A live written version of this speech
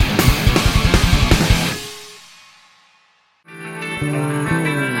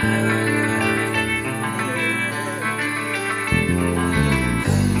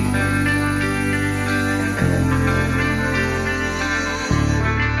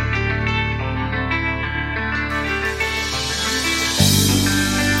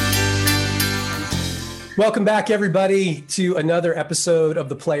Welcome back, everybody, to another episode of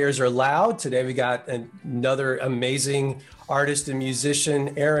The Players Are Loud. Today we got another amazing artist and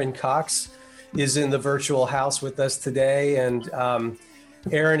musician. Aaron Cox is in the virtual house with us today. And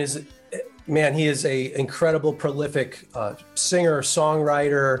Aaron is, man, he is an incredible, prolific singer,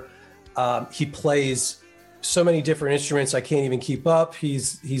 songwriter. He plays so many different instruments, I can't even keep up.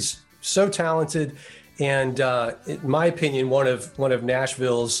 He's so talented. And in my opinion, one of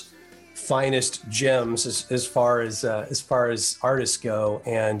Nashville's finest gems as far as artists go.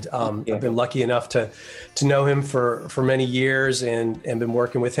 And I've been lucky enough to know him for many years and been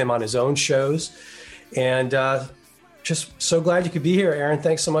working with him on his own shows. And just so glad you could be here, Aaron.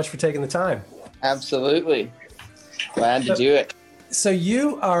 Thanks so much for taking the time. Absolutely. Glad to do it. So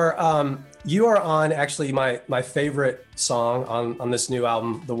you are on actually my favorite song on this new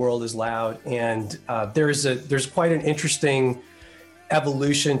album, The World Is Loud. And there's quite an interesting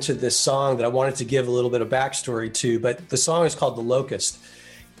evolution to this song that I wanted to give a little bit of backstory to, but the song is called The Locust.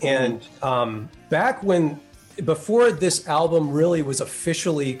 And before this album really was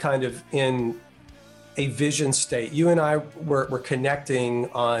officially kind of in a vision state, you and I were connecting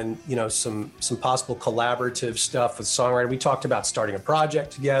on, some possible collaborative stuff with songwriting. We talked about starting a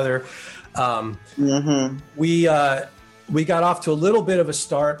project together. We got off to a little bit of a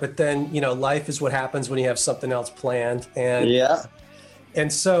start, but then, life is what happens when you have something else planned. And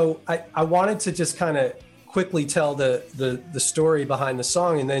so I wanted to just kind of quickly tell the story behind the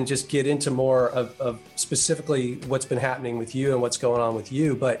song and then just get into more of specifically what's been happening with you and what's going on with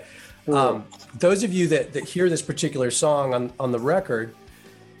you. But those of you that hear this particular song on the record,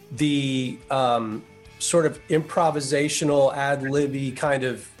 the sort of improvisational, ad-libby kind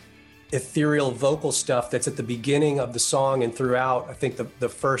of ethereal vocal stuff that's at the beginning of the song and throughout, I think the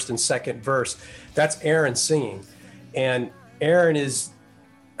first and second verse, that's Aaron singing. And Aaron is,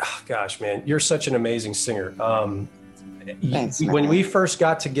 oh gosh, man, you're such an amazing singer. Thanks, man. When we first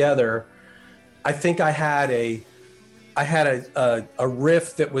got together, I think I had a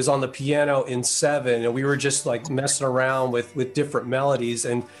riff that was on the piano in 7, and we were just like messing around with different melodies.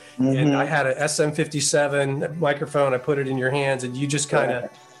 And I had a SM57 microphone. I put it in your hands, and you just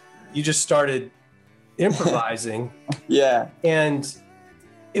you just started improvising. Yeah. And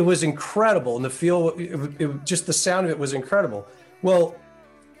it was incredible. And the feel, just the sound of it was incredible. Well,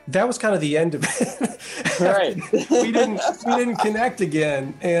 that was kind of the end of it. Right. we didn't connect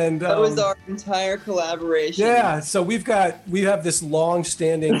again. And that was our entire collaboration. Yeah. So we have this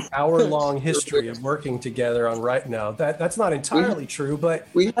long-standing hour-long history of working together on right now. That's not entirely true, but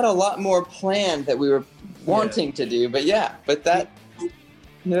we had a lot more planned that we were wanting to do. But yeah,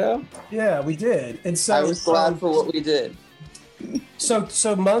 we did. And so I was glad for what we did.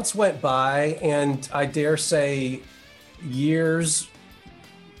 So months went by, and I dare say years,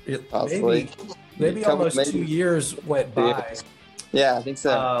 maybe almost 2 years went by. Yeah, I think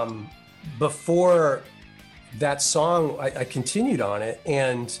so. Before that song, I continued on it,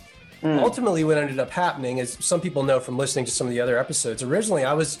 and ultimately what ended up happening is, some people know from listening to some of the other episodes, originally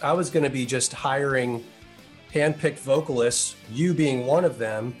I was going to be just hiring hand-picked vocalists, you being one of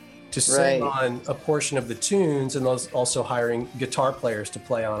them, to sing on a portion of the tunes, and also hiring guitar players to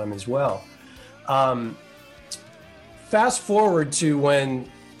play on them as well. Fast forward to when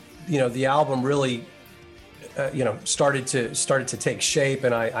the album really started to take shape,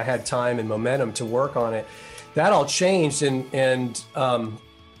 and I had time and momentum to work on it. That all changed, and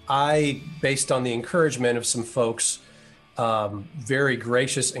I, based on the encouragement of some folks, very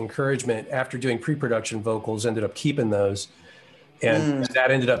gracious encouragement, after doing pre-production vocals, ended up keeping those. And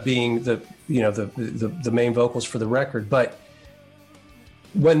that ended up being the main vocals for the record. But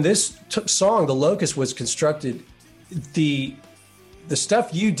when this song, The Locust, was constructed, the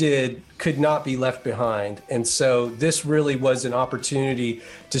stuff you did could not be left behind. And so this really was an opportunity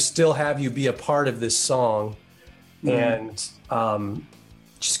to still have you be a part of this song and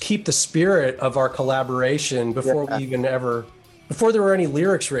just keep the spirit of our collaboration before there were any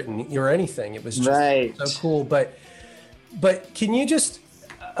lyrics written or anything. It was just so cool. But can you just,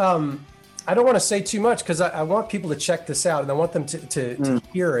 I don't want to say too much because I want people to check this out and I want them to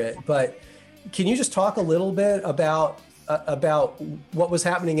hear it, but can you just talk a little bit about what was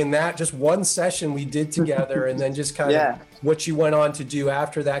happening in that just one session we did together, and then just kind of what you went on to do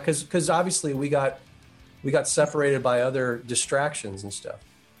after that? Because obviously we got separated by other distractions and stuff.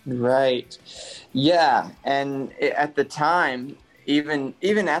 Right. Yeah. And at the time, even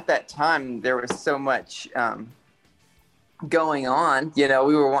at that time, there was so much going on. We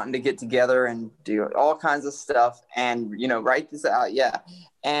were wanting to get together and do all kinds of stuff and, write this out. Yeah.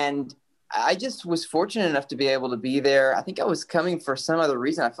 And I just was fortunate enough to be able to be there. I think I was coming for some other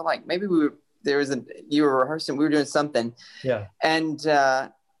reason. I felt like maybe we were you were rehearsing, we were doing something. Yeah. And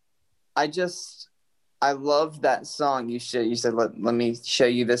I loved that song. You said, let me show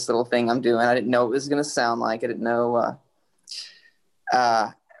you this little thing I'm doing. I didn't know what it was going to sound like. I didn't know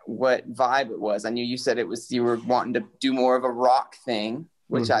what vibe it was. I knew you said you were wanting to do more of a rock thing,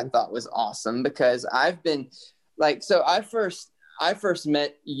 which I thought was awesome, because I've been like, so I first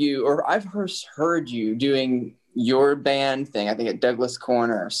met you, or I've first heard you doing your band thing, I think at Douglas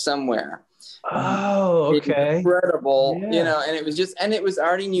Corner or somewhere. Oh, okay. Incredible. Yeah. You know, and it was I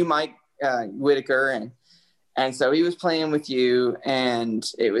already knew Mike Whitaker, and so he was playing with you, and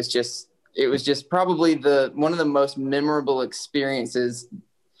it was just probably one of the most memorable experiences,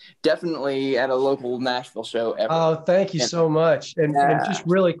 definitely at a local Nashville show ever. Oh, thank you so much. And just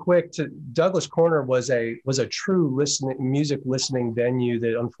really quick, to Douglas Corner was a true music listening venue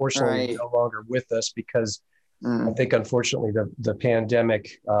that unfortunately is no longer with us, because I think unfortunately the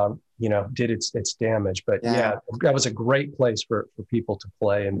pandemic did its damage. But yeah, that was a great place for people to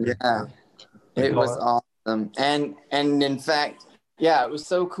play. And it was awesome. And in fact, yeah, it was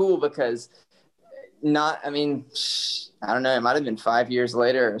so cool because I don't know, it might have been 5 years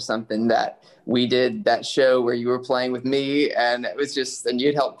later or something that we did that show where you were playing with me, and it was and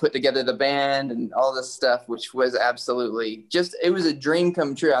you'd helped put together the band and all this stuff, which was absolutely it was a dream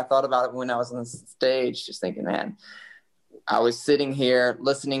come true. I thought about it when I was on the stage, just thinking, man, I was sitting here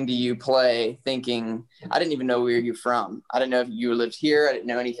listening to you play, thinking, I didn't even know where you're from. I didn't know if you lived here. I didn't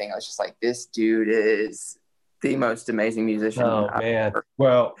know anything. I was just like, this dude is the most amazing musician. Oh, man.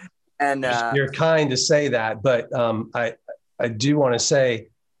 Well, and you're kind to say that, but I do want to say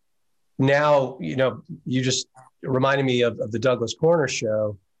now, you just reminded me of the Douglas Corner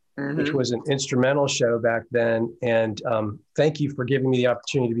show, which was an instrumental show back then. And thank you for giving me the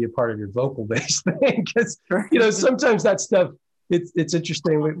opportunity to be a part of your vocal based thing, because sometimes that stuff, it's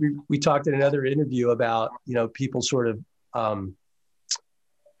interesting. We talked in another interview about people sort of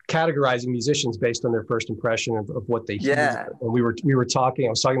categorizing musicians based on their first impression of what they hear. And we were talking. I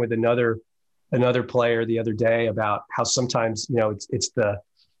was talking with another player the other day about how sometimes it's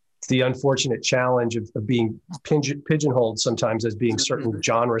the unfortunate challenge of being pigeonholed sometimes as being certain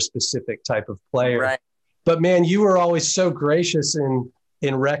genre specific type of player. Right. But man, you were always so gracious in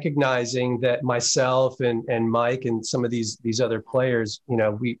recognizing that myself and Mike and some of these other players,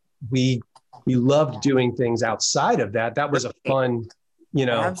 we loved doing things outside of that. That was a fun,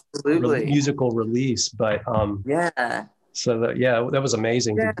 musical release. But so that was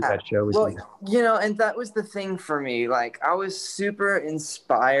amazing to do that show with you. And that was the thing for me. Like, I was super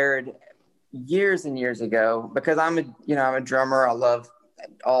inspired years and years ago, because I'm a drummer. I love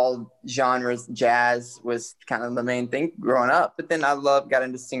all genres. Jazz was kind of the main thing growing up, but then got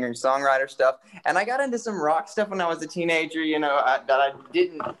into singer and songwriter stuff, and I got into some rock stuff when I was a teenager. That I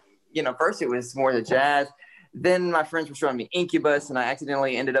didn't. First it was more the jazz. Then my friends were showing me Incubus, and I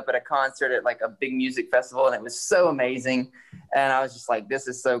accidentally ended up at a concert at like a big music festival, and it was so amazing. And I was just like, this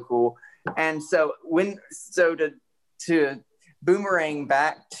is so cool. And so to boomerang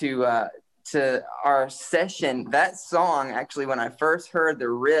back to our session, that song, actually, when I first heard the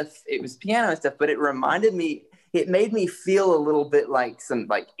riff, it was piano and stuff, but it made me feel a little bit like some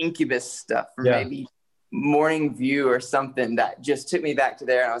like Incubus stuff, or maybe Morning View or something, that just took me back to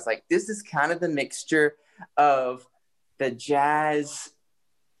there. And I was like, this is kind of the mixture of the jazz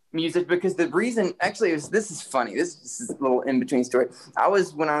music, because the reason actually this is funny. This is a little in-between story.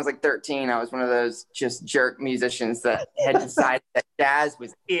 When I was like 13, I was one of those just jerk musicians that had decided that jazz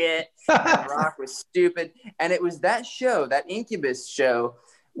was it and rock was stupid. And it was that show, that Incubus show,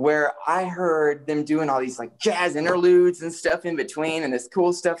 where I heard them doing all these like jazz interludes and stuff in between and this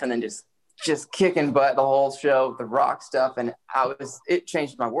cool stuff, and then just kicking butt the whole show, the rock stuff. And it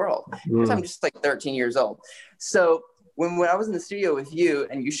changed my world, because I'm just like 13 years old. So when I was in the studio with you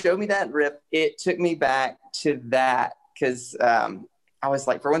and you showed me that riff, it took me back to that. Cause I was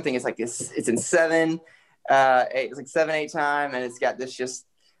like, for one thing, it's like it's in 7/8, it's like 7/8 time. And it's got this just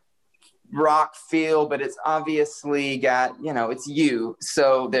rock feel, but it's obviously got, it's you.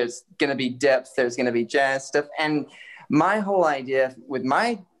 So there's going to be depth. There's going to be jazz stuff. And my whole idea with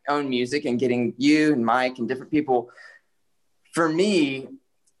my own music and getting you and Mike and different people, for me,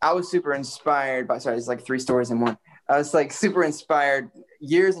 I was super inspired by, it's like 3 stories in one. I was like super inspired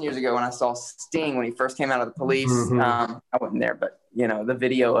years and years ago when I saw Sting, when he first came out of the Police. I wasn't there, but the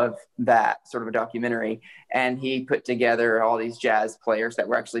video of that, sort of a documentary, and he put together all these jazz players that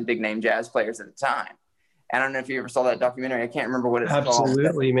were actually big name jazz players at the time. I don't know if you ever saw that documentary. I can't remember what it's called.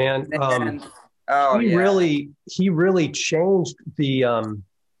 Absolutely, man. He really changed the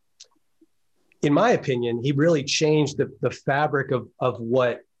in my opinion, he really changed the fabric of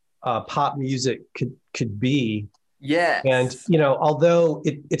what pop music could be. Yeah. And, you know, although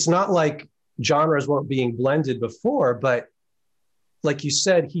it's not like genres weren't being blended before, but like you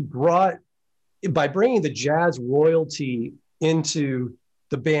said, by bringing the jazz royalty into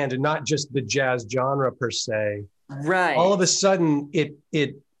the band and not just the jazz genre per se, Right. all of a sudden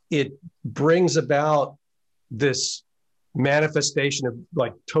it brings about this manifestation of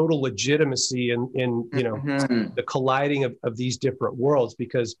like total legitimacy in you know, the colliding of these different worlds,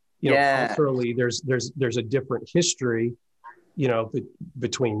 because, you know, culturally there's a different history, you know,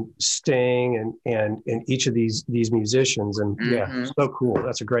 between Sting and each of these musicians. And yeah, so cool.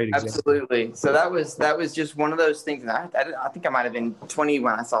 That's a great example. Absolutely. So that was just one of those things. And I think I might have been 20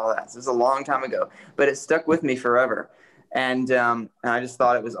 when I saw that. So it was a long time ago, but it stuck with me forever. And I just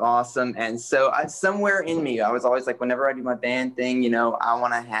thought it was awesome. And so somewhere in me, I was always like, whenever I do my band thing, you know, I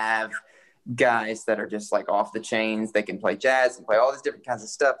want to have guys that are just like off the chains. They can play jazz and play all these different kinds of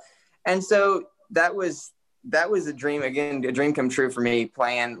stuff. And so that was a dream, again, a dream come true for me,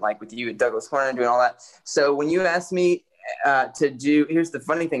 playing like with you at Douglas Corner, doing all that. So when you asked me here's the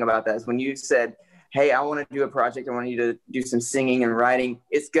funny thing about that, is when you said, hey, I want to do a project, I want you to do some singing and writing,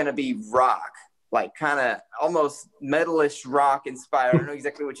 it's going to be rock, like kind of almost metalish rock inspired. I don't know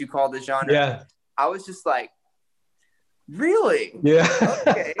exactly what you call the genre. Yeah. I was just like, really? Yeah.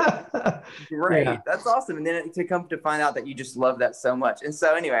 Okay. Great. Yeah. That's awesome. And then to come to find out that you just love that so much. And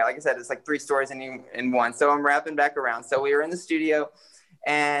so anyway, like I said, it's like 3 stories in one. So I'm wrapping back around. So we were in the studio,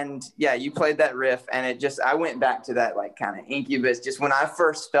 and yeah, you played that riff, and I went back to that like kind of incubus, just when I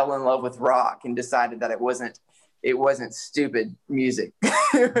first fell in love with rock and decided that it wasn't stupid music.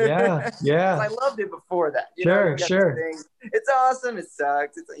 Yeah. I loved it before that. Sure. It's awesome. It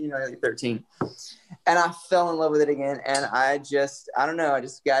sucks. It's, you know, like 13. And I fell in love with it again. And I don't know, I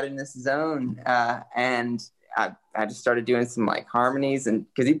just got in this zone. And I just started doing some like harmonies, and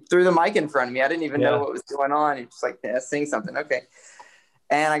because he threw the mic in front of me, I didn't even know what was going on. He just like, yeah, sing something. Okay.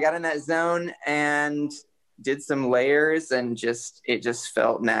 And I got in that zone and did some layers, and it just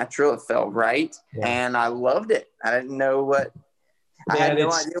felt natural. It felt right. Yeah. And I loved it. I didn't know I had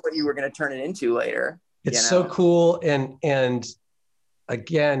no idea what you were going to turn it into later. It's so cool. And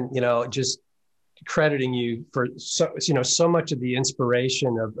again, you know, just crediting you for so much of the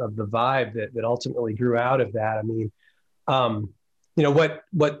inspiration of the vibe that ultimately grew out of that. I mean, you know, what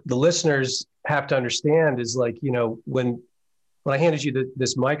the listeners have to understand is, like, you know, when I handed you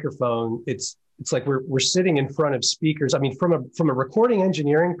this microphone, it's like we're sitting in front of speakers. I mean, from a recording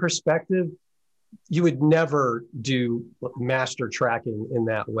engineering perspective, you would never do master tracking in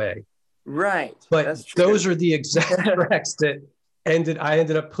that way. Right. But those are the exact tracks that I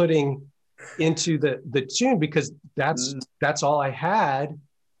ended up putting into the tune, because that's all I had.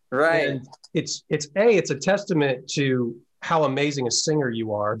 Right. And it's a testament to how amazing a singer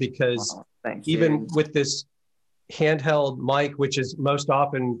you are, because even with this handheld mic, which is most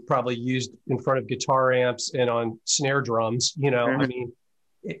often probably used in front of guitar amps and on snare drums, you know, I mean,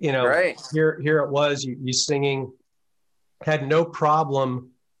 you know, here it was, you singing, had no problem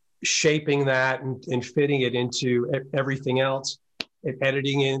shaping that and fitting it into everything else and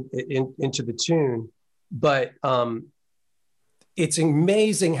editing into the tune. But it's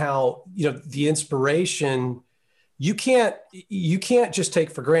amazing how, you know, the inspiration, you can't just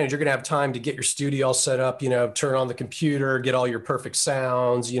take for granted. You're going to have time to get your studio all set up, you know, turn on the computer, get all your perfect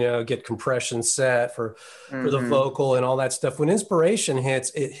sounds, you know, get compression set for the vocal and all that stuff. When inspiration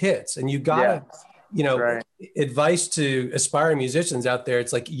hits, it hits. And you gotta, you know, advice to aspiring musicians out there.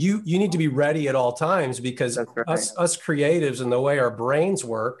 It's like, you need to be ready at all times, because us creatives and the way our brains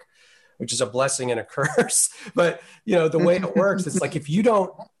work, which is a blessing and a curse, but you know, the way it works, it's like, if you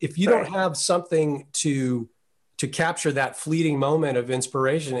don't have something to capture that fleeting moment of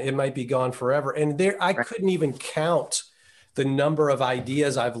inspiration, it might be gone forever. And I couldn't even count the number of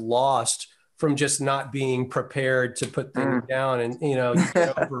ideas I've lost from just not being prepared to put things down. And, you know,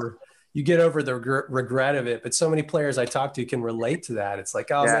 you get over the regret of it. But so many players I talk to can relate to that. It's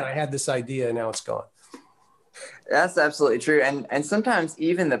like, oh man, I had this idea and now it's gone. That's absolutely true. And sometimes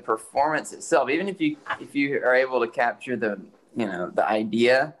even the performance itself, even if you are able to capture the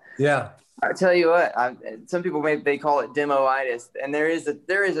idea. Yeah. I tell you what, some people they call it demo-itis, and there is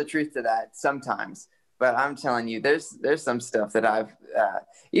a truth to that sometimes. But I'm telling you, there's some stuff that I've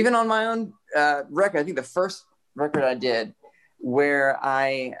even on my own record. I think the first record I did, where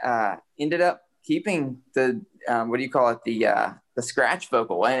I ended up keeping the the scratch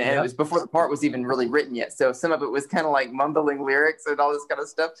vocal, and it was before the part was even really written yet. So some of it was kind of like mumbling lyrics and all this kind of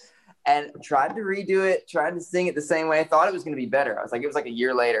stuff. And tried to redo it, tried to sing it the same way. I thought it was going to be better. I was like, it was like a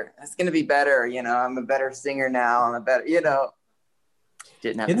year later. It's going to be better. You know, I'm a better singer now. I'm a better, you know.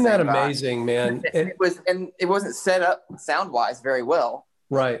 Didn't have Isn't the that same vibe. amazing, man? And it wasn't set up sound wise very well.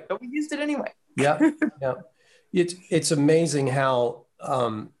 Right. But we used it anyway. Yeah. Yeah. It's amazing how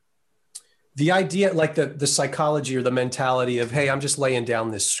the idea, like the psychology or the mentality of, hey, I'm just laying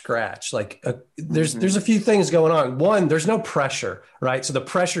down this scratch. Like there's a few things going on. One, there's no pressure, right? So the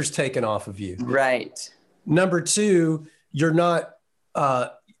pressure's taken off of you. Right. Number two, you're not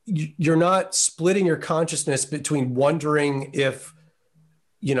splitting your consciousness between wondering if,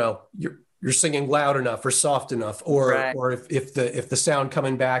 you're singing loud enough or soft enough, or if the sound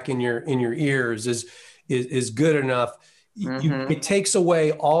coming back in your ears is good enough. It takes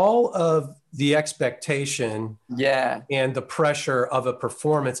away all of the expectation and the pressure of a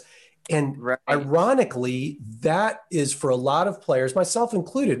performance. And ironically, that is for a lot of players, myself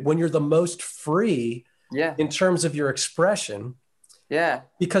included, when you're the most free in terms of your expression. Yeah.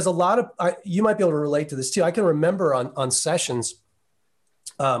 Because you might be able to relate to this too. I can remember on sessions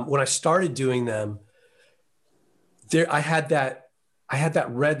when I started doing them, I had that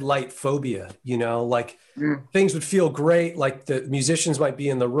red light phobia, things would feel great. Like the musicians might be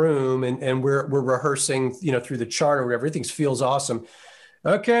in the room and we're rehearsing, through the chart or whatever, everything feels awesome.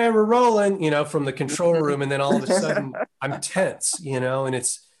 Okay, we're rolling, from the control room. And then all of a sudden I'm tense, and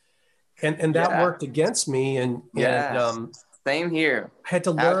it's, and that worked against me. And same here. I had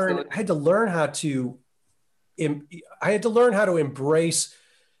to learn how to embrace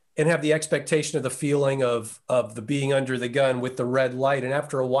and have the expectation of the feeling of the being under the gun with the red light. And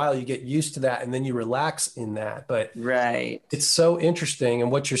after a while you get used to that and then you relax in that. But it's so interesting.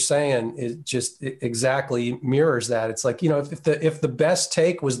 And what you're saying is just exactly mirrors that. It's like, if the best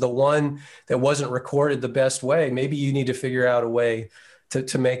take was the one that wasn't recorded the best way, maybe you need to figure out a way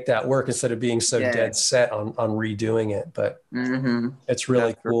to make that work instead of being so dead set on redoing it. But it's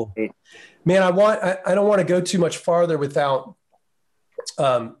really cool. Great. Man, I don't want to go too much farther without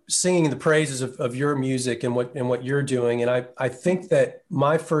singing the praises of your music and what you're doing. And I think that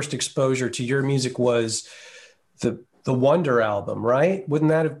my first exposure to your music was the Wonder album, right? Wouldn't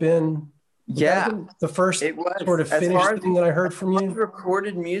that have been the first sort of finished thing that I heard from you?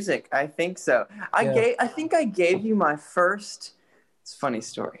 Recorded music, I think so. I think I gave you my first. It's a funny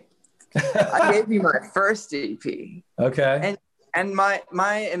story. I gave you my first EP. Okay. And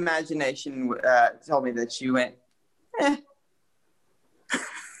my imagination told me that you went,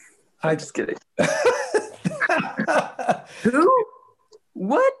 I'm just kidding. Who?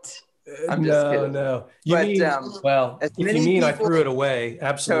 What? I'm just kidding. No. If you mean I threw it away,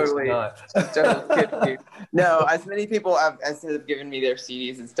 absolutely not. Totally kidding. No, as many people as have given me their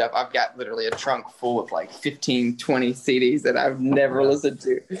CDs and stuff, I've got literally a trunk full of like 15, 20 CDs that I've never listened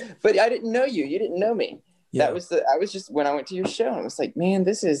to. But I didn't know you. You didn't know me. Yeah. I was just, when I went to your show, and I was like, man,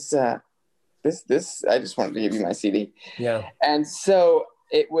 this is, this, I just wanted to give you my CD. Yeah. And so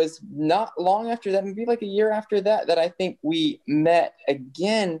it was not long after that, maybe like a year after that, that I think we met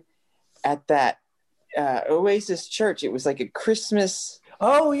again at that Oasis Church. It was like a Christmas.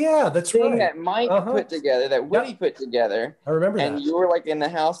 Oh yeah, that's right. That Mike put together, that Woody put together. I remember that. And you were like in the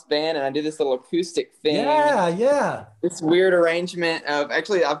house band, and I did this little acoustic thing. Yeah. This weird arrangement of,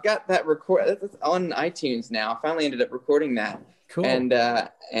 actually, I've got that it's on iTunes now. I finally ended up recording that. Cool. And yeah,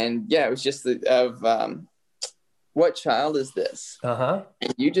 it was just What Child Is This? And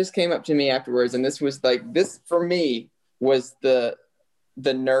you just came up to me afterwards, and this was like, this for me was the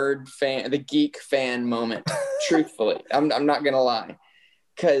nerd fan, the geek fan moment. Truthfully, I'm not gonna lie,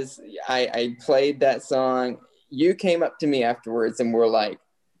 because I played that song. You came up to me afterwards and were like,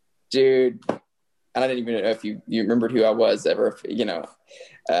 dude, and I didn't even know if you remembered who I was ever,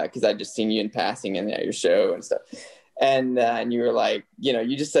 because I'd just seen you in passing and at your show and stuff. And you were like,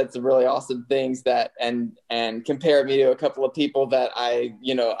 you just said some really awesome things that and compared me to a couple of people that I,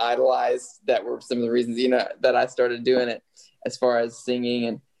 idolized, that were some of the reasons, that I started doing it as far as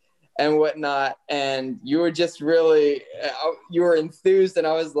singing and whatnot. And you were just really, you were enthused, and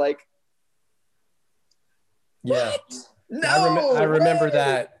I was like, yeah, no, I remember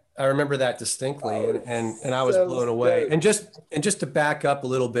that. I remember that distinctly, and I was blown away. And just to back up a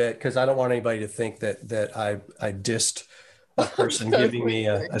little bit, because I don't want anybody to think that I dissed a person giving me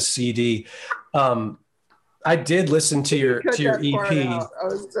a CD. I did listen to your EP, and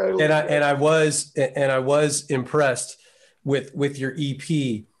I was impressed with your EP.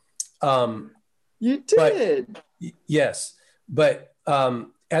 You did, yes, but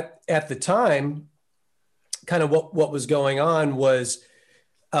at the time, kind of what was going on was.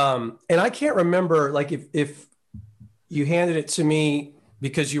 And I can't remember, like, if you handed it to me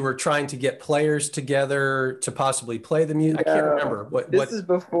because you were trying to get players together to possibly play the music. No, I can't remember this is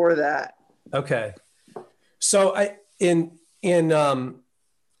before that. Okay. So and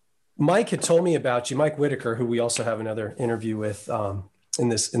Mike had told me about you, Mike Whitaker, who we also have another interview with in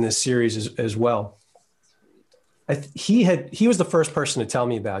this series as well. He was the first person to tell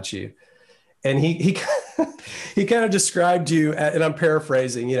me about you, and he he kind of described you, and I'm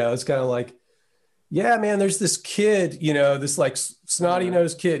paraphrasing. It's kind of like, yeah, man, there's this kid, this like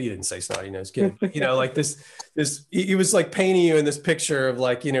snotty-nosed kid. He didn't say snotty-nosed kid, but, like this, he was like painting you in this picture of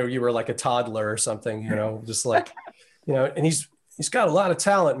like, you were like a toddler or something, just like, and he's got a lot of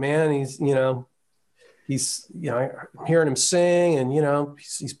talent, man. He's I'm hearing him sing, and,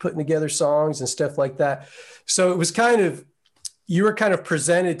 he's putting together songs and stuff like that. So it was you were kind of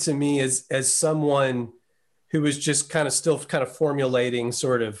presented to me as someone who was just kind of still kind of formulating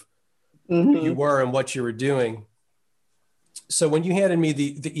sort of who you were and what you were doing. So when you handed me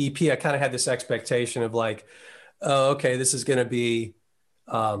the EP, I kind of had this expectation of like, oh, okay, this is going to be,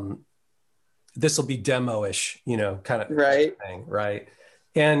 this will be demo-ish, kind of thing, right?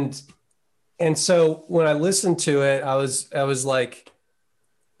 And so when I listened to it, I was like,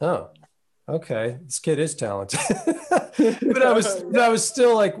 oh, okay, this kid is talented. but I was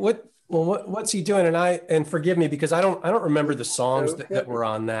still like, what's he doing? And forgive me, because I don't remember the songs that were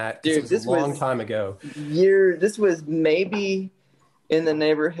on that. Dude, this was a long time ago. This was maybe in the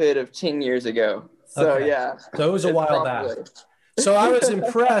neighborhood of 10 years ago. So okay. Yeah. So it was a while back. So I was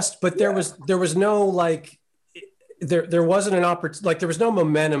impressed, but there was no like, there wasn't an opportunity, like there was no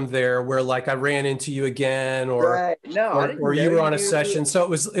momentum there where like I ran into you again or or you were on a session. So it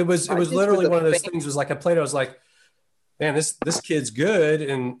was literally one of those things. Was like I played, I was like, man, this kid's good,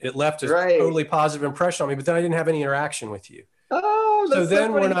 and it left a totally positive impression on me. But then I didn't have any interaction with you. Oh, that's so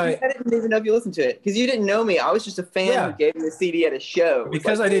then when I didn't even know if you listened to it, because you didn't know me. I was just a fan who gave me the CD at a show.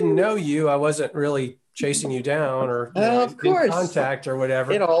 Because I didn't know you, I wasn't really chasing you down or of course. In contact or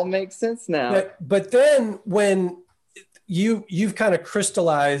whatever. It all makes sense now. But then when you've kind of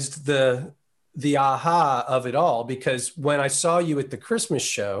crystallized the aha of it all, because when I saw you at the Christmas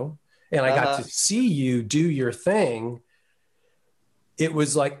show and I got to see you do your thing, it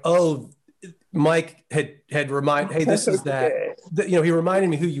was like, oh, Mike had reminded, hey, this is that, he reminded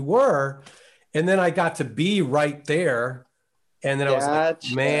me who you were. And then I got to be right there. And then I was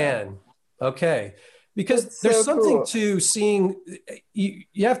like, man, okay. Because there's something to seeing, you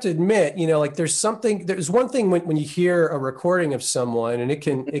have to admit, like there's one thing when you hear a recording of someone and it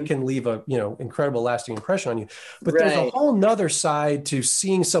can leave a, incredible lasting impression on you, but there's a whole nother side to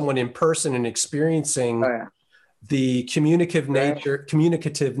seeing someone in person and experiencing the communicative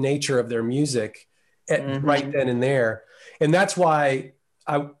nature of their music right then and there. And that's why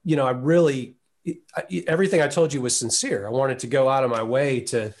I really, everything I told you was sincere. I wanted to go out of my way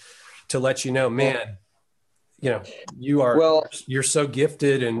to let you know, man, you're so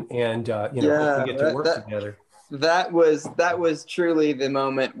gifted and we get to work together. That was truly the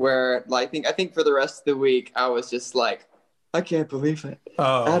moment where, like, I think for the rest of the week, I was just like, I can't believe it.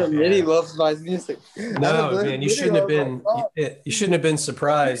 Oh, Adam really loves my music. No, man, you shouldn't have been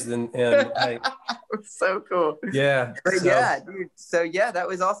surprised. And it's so cool. Yeah. But dude. So that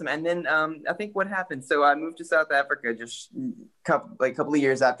was awesome. And then I think what happened. So I moved to South Africa just a couple of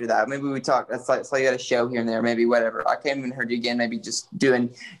years after that. Maybe we talked. That's like you had a show here and there, maybe whatever. I came and heard you again, maybe just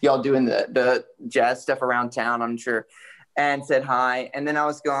doing the jazz stuff around town, I'm sure, and said hi. And then I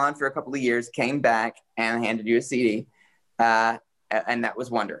was gone for a couple of years, came back and handed you a CD. And that was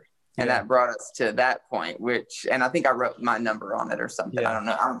Wonder. And that brought us to that point, and I think I wrote my number on it or something. I don't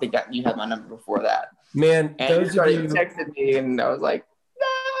know. I don't think you had my number before that. Man, and you texted me and I was like,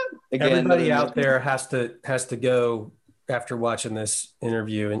 again, everybody out there has to go after watching this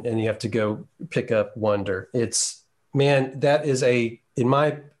interview and you have to go pick up Wonder. That is in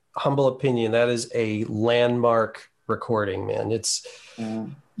my humble opinion, that is a landmark recording, man. It's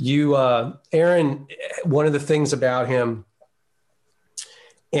you, Aaron, one of the things about him,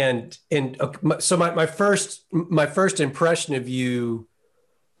 and so my first impression of you,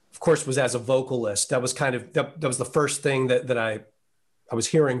 of course, was as a vocalist. That was that was the first thing that I was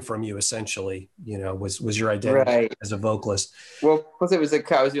hearing from you, essentially, was your identity as a vocalist. Well, plus I was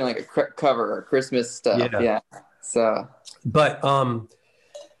doing like a cover or Christmas stuff. Yeah. So, but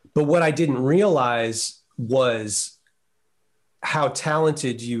what I didn't realize was how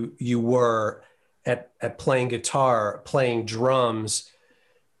talented you were at playing guitar, playing drums.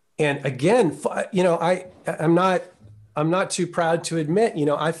 And again, I'm not too proud to admit,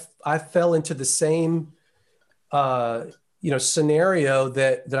 I fell into the same, scenario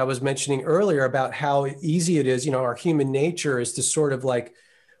that I was mentioning earlier about how easy it is. Our human nature is to sort of like,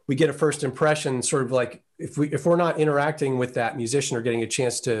 we get a first impression, sort of like if we're not interacting with that musician or getting a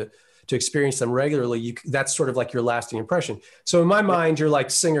chance to to experience them regularly, that's sort of like your lasting impression. So in my mind, you're like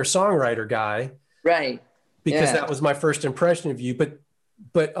singer-songwriter guy. Right. Because that was my first impression of you.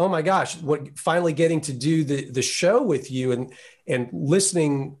 But oh my gosh, what finally getting to do the show with you and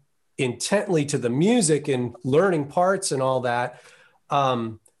listening intently to the music and learning parts and all that.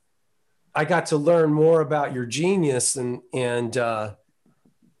 I got to learn more about your genius and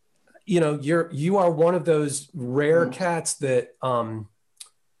you know, you are one of those rare cats that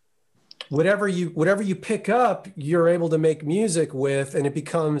whatever you pick up, you're able to make music with, and it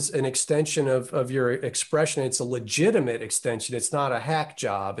becomes an extension of your expression. It's a legitimate extension. It's not a hack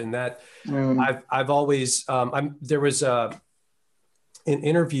job. And that I've always, there was an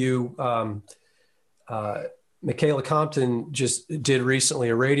interview, Michaela Compton just did recently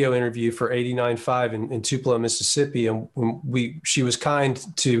a radio interview for 89.5 in Tupelo, Mississippi. And she was kind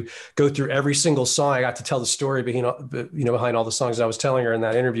to go through every single song. I got to tell the story behind all the songs I was telling her in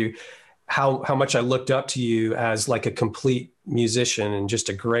that interview, how much I looked up to you as like a complete musician and just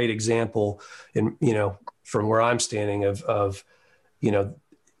a great example in, you know, from where I'm standing of,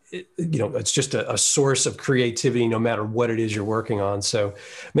 it's just a source of creativity, no matter what it is you're working on. So,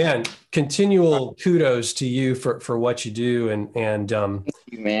 man, continual kudos to you for what you do. And thank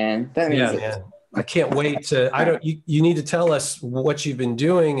you, man. That means man, I can't wait to, you need to tell us what you've been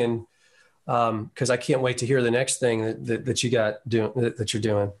doing. And, cause I can't wait to hear the next thing that you're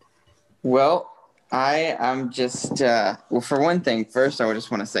doing. Well, I'm just, for one thing, first, I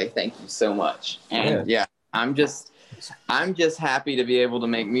just want to say thank you so much. And I'm just happy to be able to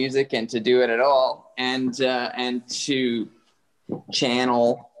make music and to do it at all, and to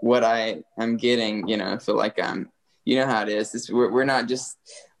channel what I am getting, you know, I feel like you know how it is. We're not just,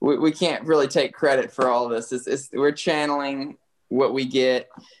 we can't really take credit for all of this. We're channeling what we get,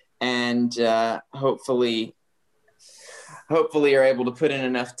 and hopefully are able to put in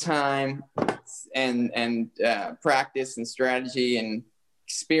enough time and practice and strategy and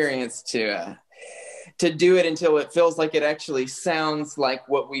experience to do it until it feels like it actually sounds like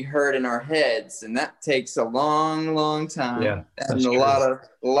what we heard in our heads. And that takes a long, long time. Yeah, and a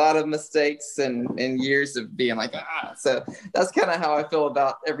lot of mistakes and years of being like, so that's kind of how I feel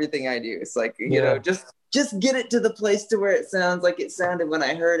about everything I do. It's like, you know, just get it to the place to where it sounds like it sounded when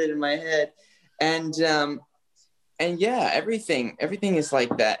I heard it in my head. And yeah, everything is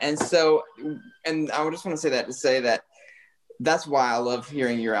like that. And so, and I just want to say that that's why I love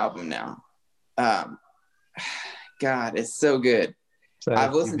hearing your album now. God, it's so good.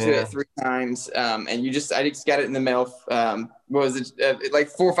 I've listened to it 3 times, and I just got it in the mail. What was it, like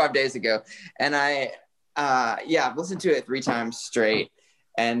 4 or 5 days ago? And I've listened to it 3 times straight,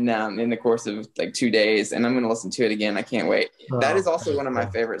 and in the course of like 2 days, and I'm going to listen to it again. I can't wait. That is also one of my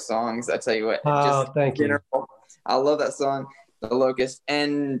favorite songs. I tell you what. Thank you. I love that song, The Locust,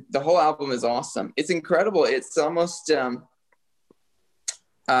 and the whole album is awesome. It's incredible. It's almost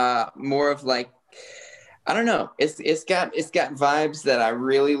more of like, I don't know. It's got vibes that I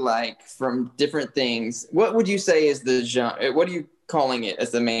really like from different things. What would you say is the genre? What are you calling it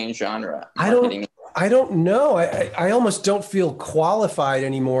as the main genre? I don't know. I almost don't feel qualified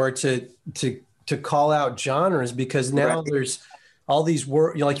anymore to call out genres, because now there's all these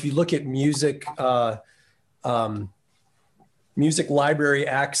words, you know, like if you look at music, music library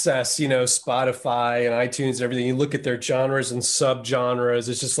access, you know, Spotify and iTunes and everything, you look at their genres and subgenres,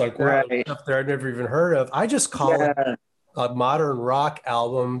 it's just like, wow, stuff there I've never even heard of. I just call it a modern rock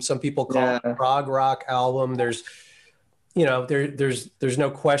album. Some people call it a prog rock album. There's, you know, there's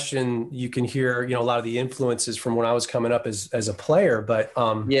no question you can hear, you know, a lot of the influences from when I was coming up as a player, but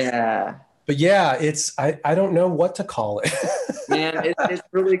it's, I don't know what to call it. Man, it's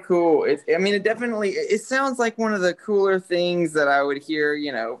really cool. It sounds like one of the cooler things that I would hear,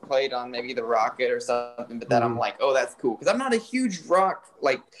 you know, played on maybe the Rocket or something, but that I'm like, oh, that's cool. Because I'm not a huge rock,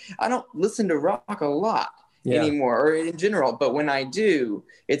 like, I don't listen to rock a lot anymore, or in general. But when I do,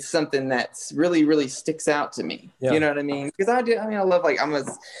 it's something that's really, really sticks out to me. You know what I mean? Because I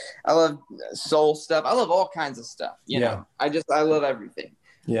love soul stuff. I love all kinds of stuff. You know, I love everything.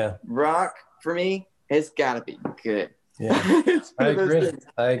 Yeah. Rock, for me, it's got to be good. Yeah, I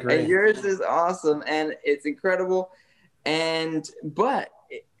agree. And yours is awesome, and it's incredible. But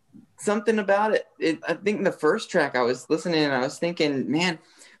something about it, I think the first track I was listening and I was thinking, man,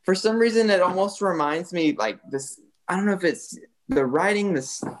 for some reason it almost reminds me like this. I don't know if it's the writing,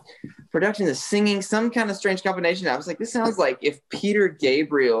 this production, the singing, some kind of strange combination. I was like, this sounds like if Peter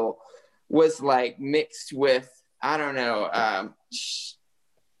Gabriel was like mixed with, I don't know,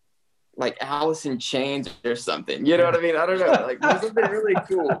 like Alice in Chains or something. You know what I mean? I don't know. Like something really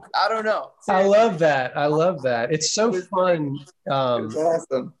cool. I don't know. I love that. It's so fun. It was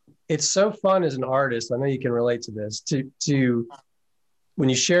awesome. it's so fun as an artist. I know you can relate to this, to when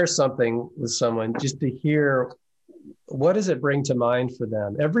you share something with someone, just to hear what does it bring to mind for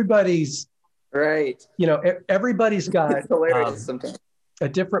them. Everybody's right. Everybody's got It's hilarious sometimes. a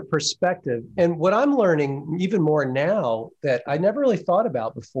different perspective. And what I'm learning even more now that I never really thought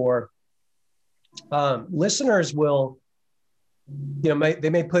about before, listeners will, they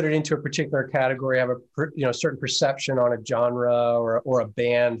may put it into a particular category, have a certain perception on a genre or a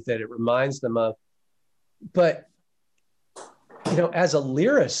band that it reminds them of. But, as a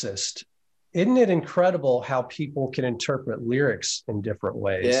lyricist, isn't it incredible how people can interpret lyrics in different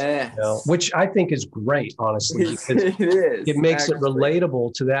ways? Yes. Which I think is great, honestly, because it makes it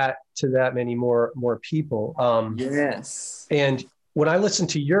relatable to that many more people. Yes. And when I listen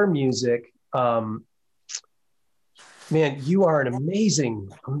to your music, man, you are an amazing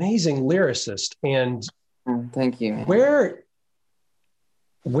lyricist. And thank you, man.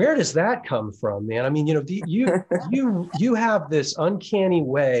 Where does that come from, man? I mean, you have this uncanny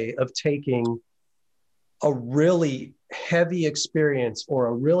way of taking a really heavy experience or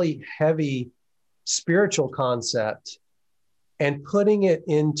a really heavy spiritual concept and putting it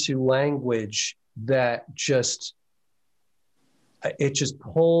into language that just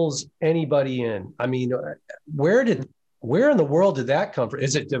pulls anybody in. I mean, where in the world did that come from?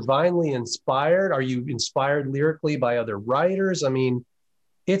 Is it divinely inspired? Are you inspired lyrically by other writers? I mean,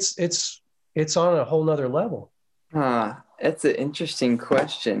 it's on a whole nother level. That's an interesting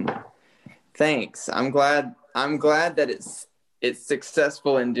question. Thanks. I'm glad that it's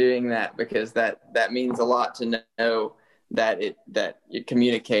successful in doing that, because that means a lot to know that you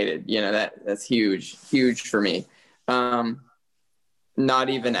communicated. That's huge for me. Not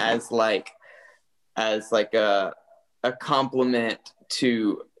even as like a compliment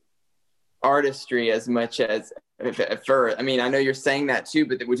to artistry as much as I mean, I know you're saying that too,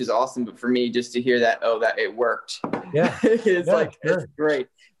 but which is awesome. But for me, just to hear that it worked. Yeah. It's sure. It's great,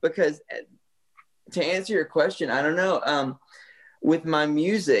 because to answer your question, I don't know. With my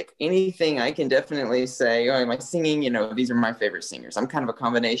music, anything I can definitely say, my singing, these are my favorite singers. I'm kind of a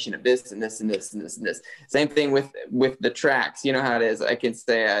combination of this and this and this and this and this. Same thing with the tracks. You know how it is. I can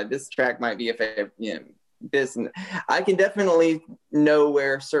say this track might be a favorite, this, and I can definitely know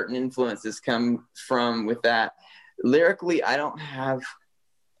where certain influences come from with that. Lyrically, I don't have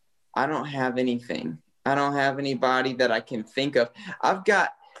anything. I don't have anybody that I can think of. I've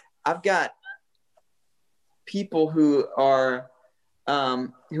got people who are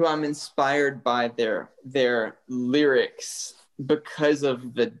who I'm inspired by their lyrics because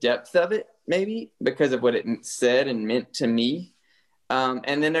of the depth of it, maybe because of what it said and meant to me.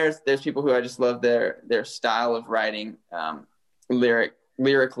 And then there's people who I just love their style of writing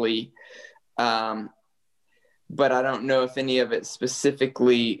lyrically. But I don't know if any of it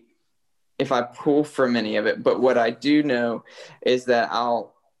specifically, if I pull from any of it. But what I do know is that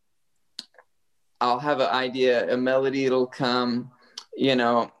I'll have an idea, a melody, it'll come,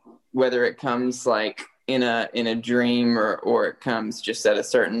 whether it comes like in a dream or it comes just at a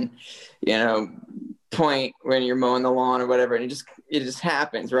certain, point when you're mowing the lawn or whatever, and it just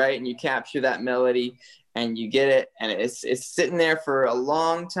happens, right? And you capture that melody and you get it, and it's sitting there for a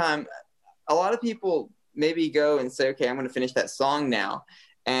long time. A lot of people maybe go and say, okay, I'm going to finish that song now.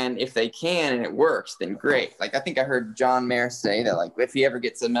 And if they can and it works, then great. Like I think I heard John Mayer say that, like, if he ever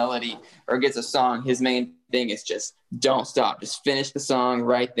gets a melody or gets a song, his main thing is just don't stop, just finish the song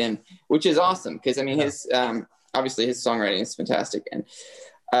right then, which is awesome. Because I mean, his obviously his songwriting is fantastic, and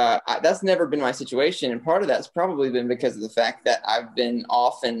that's never been my situation. And part of that's probably been because of the fact that I've been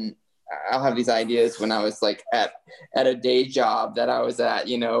often, I'll have these ideas when I was like at a day job that I was at,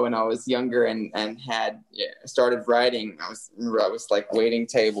 when I was younger and had started writing. I was like waiting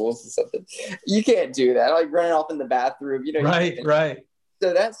tables and something. You can't do that. Like running off in the bathroom, Right.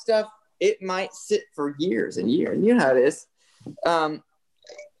 So that stuff, it might sit for years and years. You know how it is.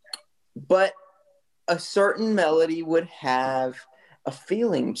 But a certain melody would have a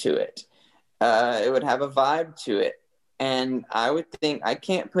feeling to it. It would have a vibe to it. And I would think I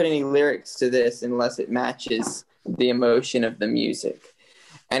can't put any lyrics to this unless it matches the emotion of the music.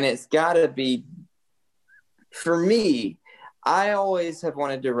 And it's got to be, for me, I always have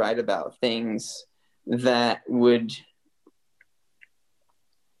wanted to write about things that were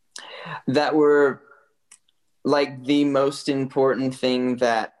like the most important thing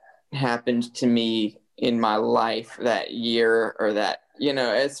that happened to me in my life that year, or that,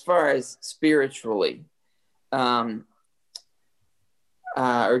 as far as spiritually.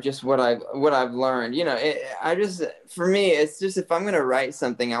 Or just what I've learned, for me, it's just, if I'm going to write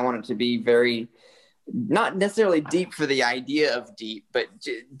something, I want it to be very, not necessarily deep for the idea of deep, but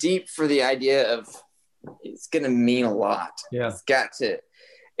deep for the idea of it's going to mean a lot. Yeah. It's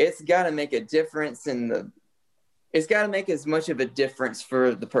got to make a difference it's got to make as much of a difference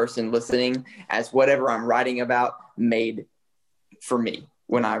for the person listening as whatever I'm writing about made for me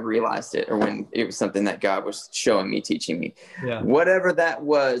when I realized it, or when it was something that God was showing me, teaching me. Yeah. Whatever that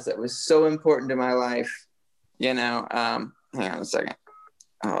was so important to my life, hang on a second.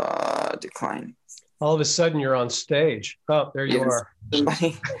 Decline. All of a sudden you're on stage. Oh, there you are.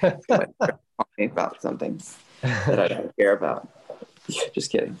 Somebody talking about something that I don't care about.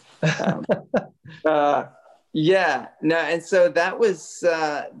 Just kidding. Yeah, no. And so that was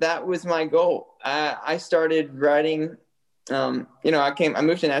my goal. I started writing, I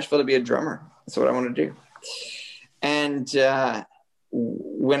moved to Nashville to be a drummer. That's what I want to do. And,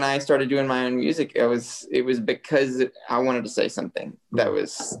 when I started doing my own music, it was because I wanted to say something that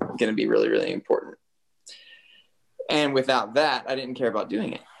was going to be really, really important. And without that, I didn't care about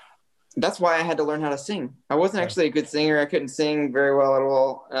doing it. That's why I had to learn how to sing. I wasn't actually a good singer. I couldn't sing very well at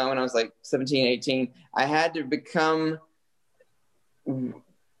all when I was like 17, 18. I had to become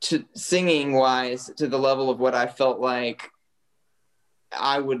singing wise to the level of what I felt like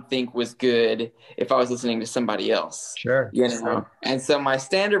I would think was good if I was listening to somebody else. Sure. And so my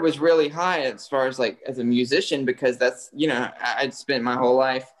standard was really high as far as like as a musician, because that's, I'd spent my whole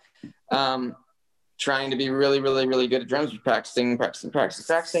life trying to be really, really, really good at drums, practicing.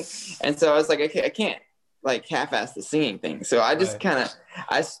 And so I was like, I can't like half-ass the singing thing. So I just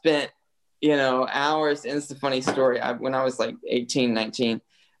I spent, hours. And it's a funny story. When I was like 18, 19,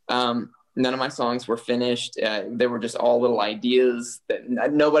 none of my songs were finished. They were just all little ideas that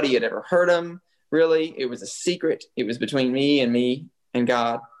nobody had ever heard them, really. It was a secret. It was between me and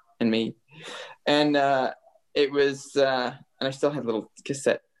God and me. And it was, and I still had a little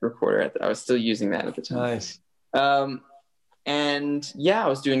cassette recorder. I was still using that at the time. Nice. And yeah, I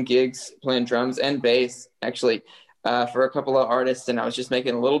was doing gigs, playing drums and bass, actually, for a couple of artists. And I was just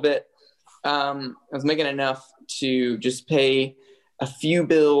making a little bit. I was making enough to just pay a few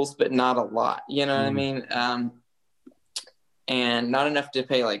bills, but not a lot, you know what I mean? And not enough to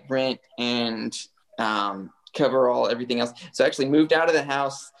pay like rent and cover everything else. So I actually moved out of the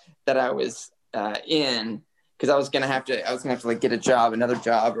house that I was in, because I was gonna have to like get another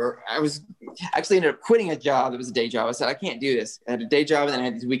job, or I was actually ended up quitting a job that was a day job. I said, I can't do this. I had a day job and then I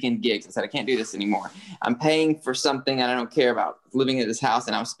had these weekend gigs. I said, I can't do this anymore. I'm paying for something that I don't care about, living at this house,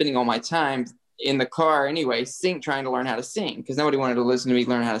 and I was spending all my time in the car anyway, trying to learn how to sing, because nobody wanted to listen to me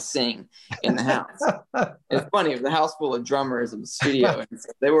learn how to sing in the house. It's funny, it was a house full of drummers in the studio, and so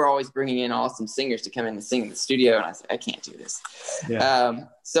they were always bringing in awesome singers to come in and sing in the studio, and I said, I can't do this. Yeah.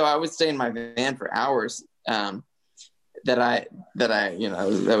 So I would stay in my van for hours. That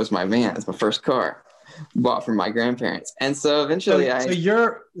was my van. It's my first car, bought from my grandparents, and so eventually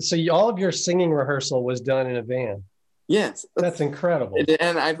all of your singing rehearsal was done in a van. Yes. That's incredible.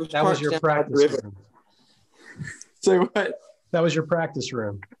 And that was your practice room. So what? That was your practice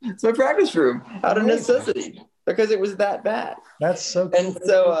room. It's my practice room out of necessity, because it was that bad. That's so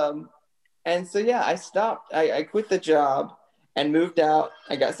cool. And so yeah, I stopped. I quit the job and moved out.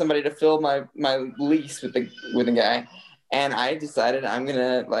 I got somebody to fill my lease with the guy, and I decided I'm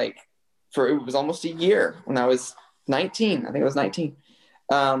gonna it was almost a year when I was 19. I think I was 19.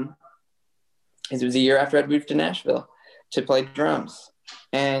 It was a year after I'd moved to Nashville to play drums.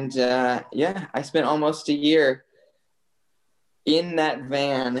 And I spent almost a year in that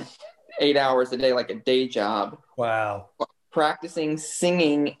van, 8 hours a day, like a day job. Wow. Practicing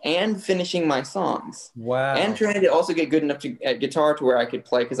singing and finishing my songs. Wow. And trying to also get good enough at guitar to where I could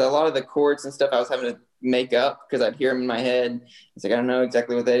play, because a lot of the chords and stuff I was having to make up because I'd hear them in my head. It's like, I don't know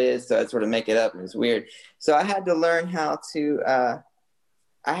exactly what that is, so I'd sort of make it up, and it was weird. So I had to learn how to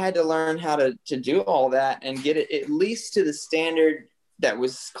do all that and get it at least to the standard that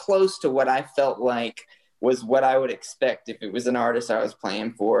was close to what I felt like was what I would expect if it was an artist I was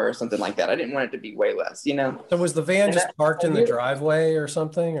playing for or something like that. I didn't want it to be way less, So was the van just parked in the driveway or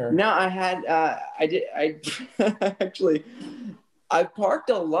something? Or no, I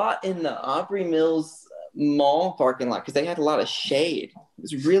parked a lot in the Opry Mills Mall parking lot because they had a lot of shade. It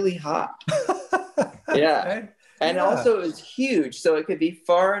was really hot. Yeah. Okay. And also it was huge, so it could be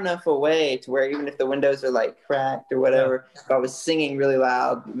far enough away to where even if the windows are like cracked or whatever, if I was singing really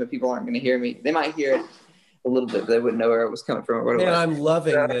loud, the people aren't going to hear me. They might hear it a little bit, but they wouldn't know where it was coming from or what it was. I'm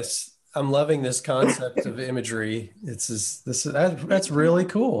loving this. I'm loving this concept of imagery. That's really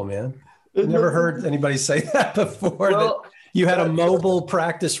cool, man. I've never heard anybody say that before. Well, that you had a mobile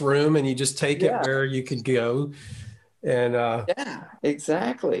practice room and you just take it where you could go. And yeah,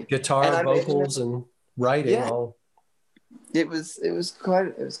 exactly. Guitar, vocals, and writing Yeah, all. it was quite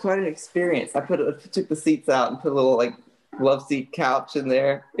an experience. I took the seats out and put a little like love seat couch in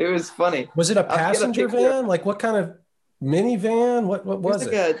there. It was funny. Was it a I'll get a passenger picture. van? Like what kind of minivan? What It was was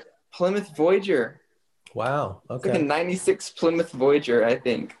like it? a Plymouth Voyager. Wow. It's like a Okay. '96 Plymouth Voyager, I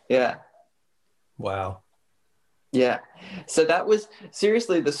think. Yeah. Wow. Yeah. So that was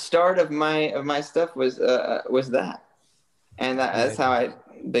seriously the start of my stuff was that. And that's how Amazing.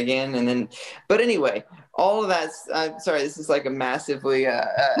 I began. And then, but anyway, all of that's, sorry, this is like a massively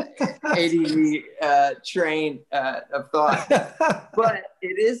ADD train of thought. But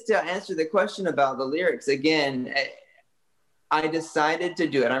it is to answer the question about the lyrics. Again, I decided to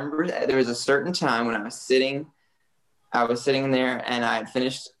do it. I remember there was a certain time when I was sitting there and I had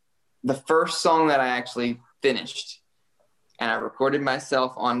finished the first song that I actually finished. And I recorded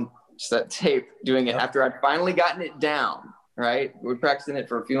myself on just that tape doing it after I'd finally gotten it down, right? We were practicing it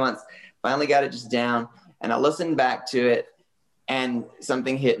for a few months, finally got it just down. And I listened back to it and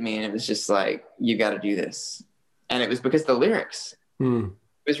something hit me and it was just like, you got to do this. And it was because of the lyrics. It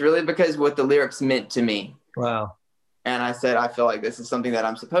was really because what the lyrics meant to me. Wow. And I said, I feel like this is something that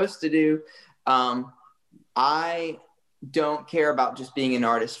I'm supposed to do. I don't care about just being an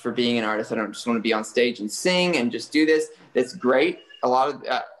artist for being an artist. I don't just want to be on stage and sing and just do this. That's great. A lot of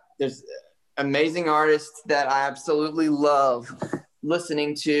there's amazing artists that I absolutely love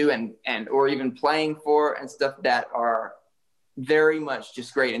listening to and or even playing for and stuff that are very much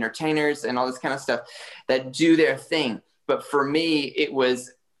just great entertainers and all this kind of stuff that do their thing. But for me, it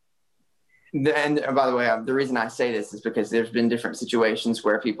was, and by the way, the reason I say this is because there's been different situations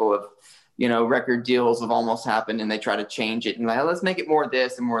where people have, record deals have almost happened and they try to change it and like, let's make it more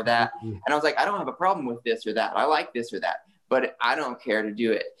this and more that. And I was like, I don't have a problem with this or that. I like this or that, but I don't care to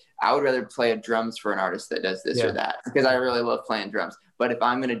do it. I would rather play drums for an artist that does this or that because I really love playing drums. But if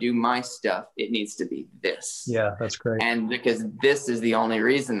I'm going to do my stuff, it needs to be this. Yeah, that's great. And because this is the only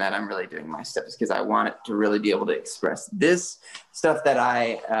reason that I'm really doing my stuff is because I want it to really be able to express this stuff that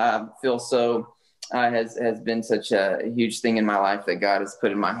I feel so has been such a huge thing in my life that God has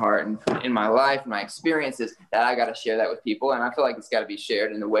put in my heart and put in my life, my experiences, that I got to share that with people. And I feel like it's got to be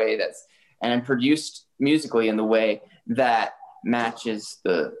shared in the way and produced musically in the way that matches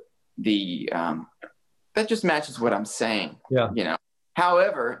that just matches what I'm saying. Yeah.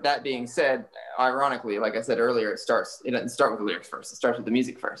 However, that being said, ironically, like I said earlier, it doesn't start with the lyrics first. It starts with the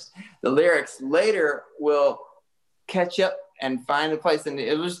music first. The lyrics later will catch up and find a place. And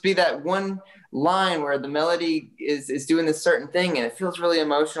it'll just be that one line where the melody is doing this certain thing and it feels really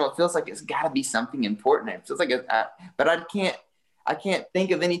emotional. It feels like it's got to be something important. It feels like but I can't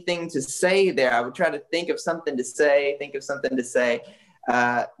think of anything to say there. I would try to think of something to say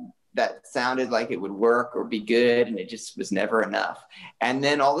that sounded like it would work or be good, and it just was never enough. And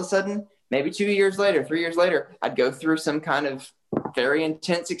then all of a sudden, maybe 2 years later, 3 years later, I'd go through some kind of very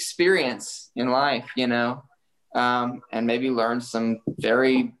intense experience in life, and maybe learn some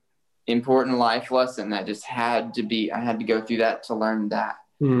very important life lesson that just I had to go through that to learn that.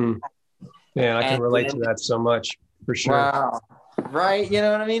 Man, I can relate to that so much, for sure. Wow. Right. You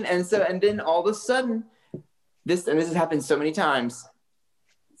know what I mean? And then all of a sudden, this has happened so many times.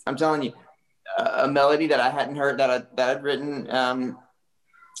 I'm telling you, a melody that I hadn't heard that I'd written,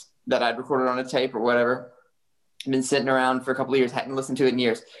 that I'd recorded on a tape or whatever, been sitting around for a couple of years, hadn't listened to it in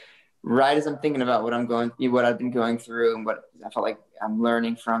years. Right as I'm thinking about what I've been going through and what I felt like I'm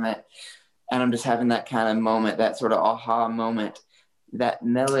learning from it. And I'm just having that kind of moment, that sort of aha moment, that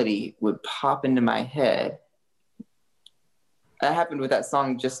melody would pop into my head. That happened with that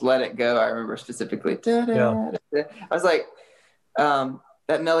song, Just Let It Go. I remember specifically. I was like,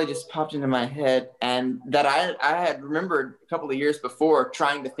 that melody just popped into my head, and that I had remembered a couple of years before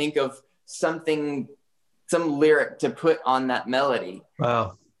trying to think of some lyric to put on that melody.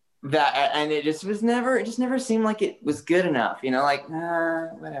 Wow. And it just never seemed like it was good enough,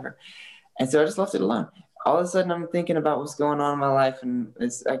 whatever. And so I just left it alone. All of a sudden I'm thinking about what's going on in my life, and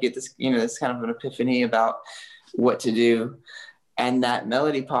I get this, this kind of an epiphany about what to do. And that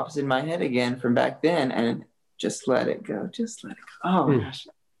melody pops in my head again from back then, and just let it go. Just let it go. Oh gosh,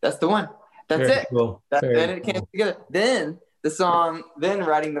 that's the one. That's Very it. cool. Then it came together. Then the song, then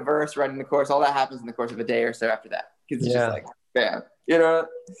writing the verse, writing the chorus, all that happens in the course of a day or so after that. Because it's just like, bam,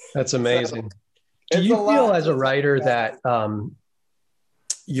 That's amazing. So, do you feel as a writer that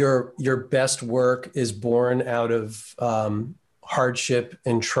your best work is born out of hardship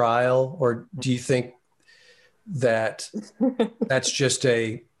and trial, or do you think that that's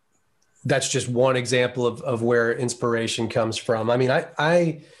just one example of where inspiration comes from? I mean,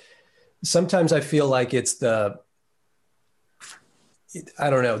 I sometimes I feel like it's I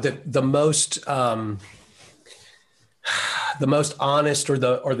don't know, the most honest or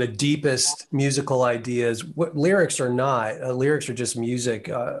the deepest musical ideas. What lyrics are not. Lyrics are just music.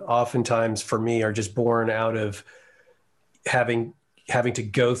 Oftentimes, for me, are just born out of having to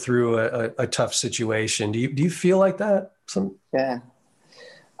go through a tough situation. Do you feel like that? Yeah,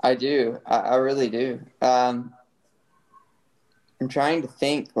 I do. I really do. I'm trying to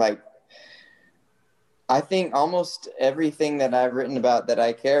think. Like, I think almost everything that I've written about that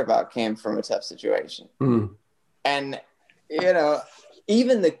I care about came from a tough situation. Mm. And,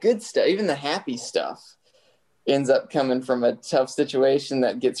 even the good stuff, even the happy stuff ends up coming from a tough situation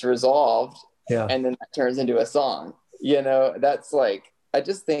that gets resolved. Yeah. And then that turns into a song. That's like, I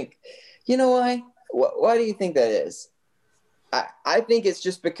just think, why? Why do you think that is? I think it's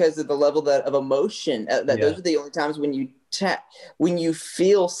just because of the level of emotion those are the only times when you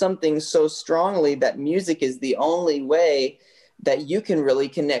feel something so strongly that music is the only way that you can really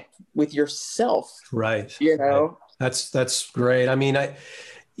connect with yourself. Right. Right. That's great. I mean, I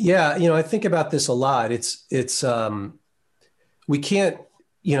think about this a lot. It's we can't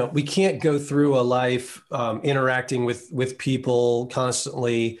go through a life interacting with people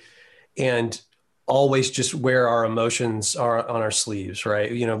constantly and always just wear our emotions are on our sleeves,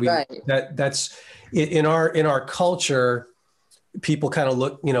 right? Right. That's in our culture. People kind of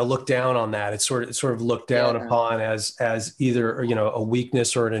look down on that. It's sort of looked down upon as either a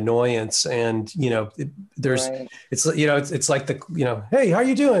weakness or an annoyance. And Right. it's like hey, how are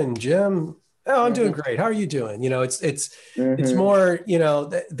you doing, Jim? Oh, I'm doing great. How are you doing? It's more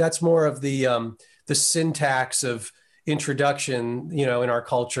that's more of the syntax of introduction in our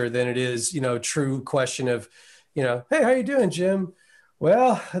culture than it is true question of hey, how you doing, Jim?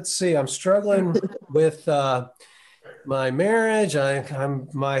 Well, let's see, I'm struggling with my marriage.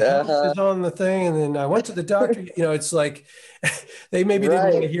 My health is on the thing, and then I went to the doctor. It's like they maybe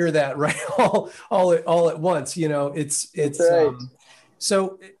didn't want to hear that right all at once. It's right.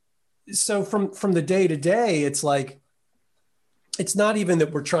 So from the day to day, it's like it's not even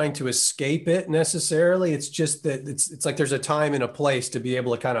that we're trying to escape it necessarily. It's just that it's like there's a time and a place to be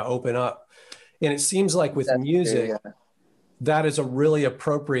able to kind of open up. And it seems like with music, that is a really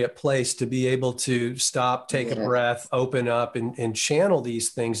appropriate place to be able to stop, take a breath, open up, and channel these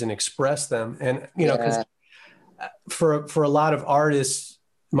things and express them. And because for a lot of artists,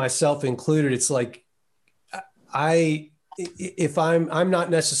 myself included, it's like if I'm not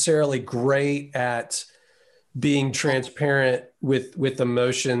necessarily great at being transparent with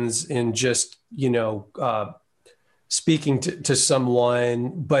emotions and just speaking to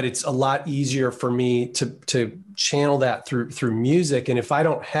someone, but it's a lot easier for me to channel that through music. And if I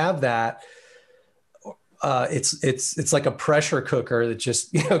don't have that, it's like a pressure cooker that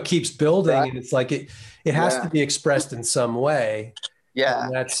just keeps building, and it's like it has to be expressed in some way.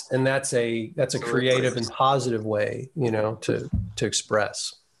 And that's a creative and positive way to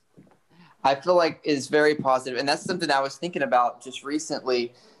express. I feel like is very positive, and that's something I was thinking about just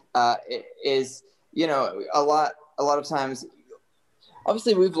recently. Is a lot of times,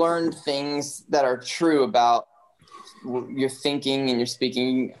 obviously, we've learned things that are true about your thinking and your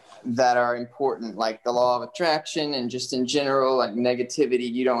speaking that are important, like the law of attraction, and just in general, like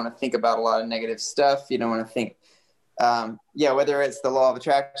negativity. You don't want to think about a lot of negative stuff. You don't want to think, whether it's the law of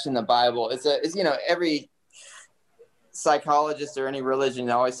attraction, the Bible. It's every psychologist or any religion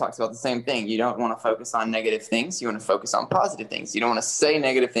always talks about the same thing. You don't want to focus on negative things. You want to focus on positive things. You don't want to say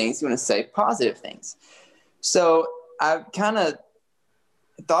negative things. You want to say positive things. So I've kind of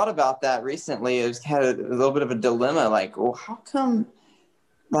thought about that recently. I've had a little bit of a dilemma, like, well, how come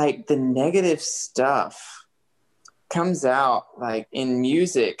like the negative stuff comes out like in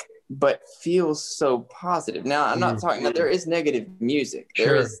music, but feels so positive? Now, I'm not talking about there is negative music.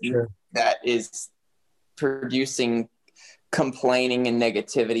 That is producing complaining and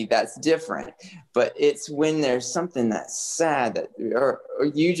negativity. That's different. But it's when there's something that's sad that or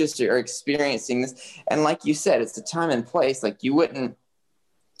you just are experiencing this. And like you said, it's a time and place. Like you wouldn't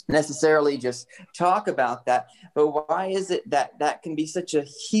necessarily just talk about that. But why is it that can be such a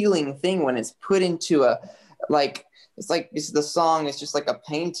healing thing when it's put into the song is just like a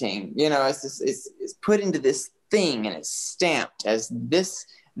painting, it's put into this thing and it's stamped as this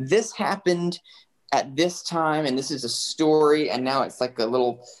happened at this time, and this is a story, and now it's like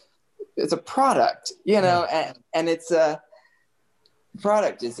it's a product, and it's a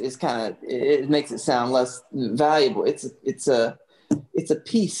product is kind of, it makes it sound less valuable. It's a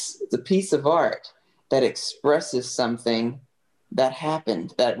piece of art that expresses something that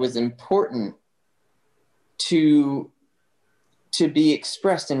happened that was important to be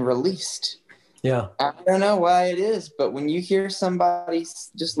expressed and released. Yeah. I don't know why it is, but when you hear somebody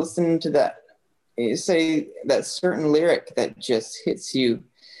just listening to that, say that certain lyric that just hits you,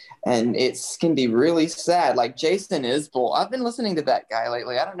 and it can be really sad. Like Jason Isbell, I've been listening to that guy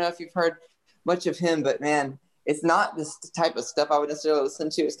lately. I don't know if you've heard much of him, but man, it's not this type of stuff I would necessarily listen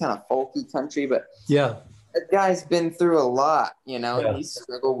to. It's kind of folky country, but Yeah. that guy's been through a lot, and Yeah. he's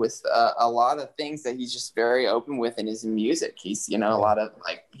struggled with a lot of things that he's just very open with in his music. He's, a lot of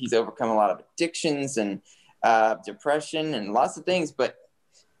he's overcome a lot of addictions and depression and lots of things, but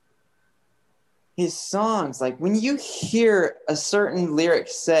his songs, like when you hear a certain lyric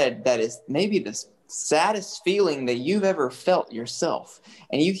said that is maybe the saddest feeling that you've ever felt yourself,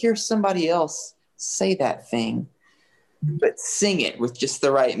 and you hear somebody else say that thing, but sing it with just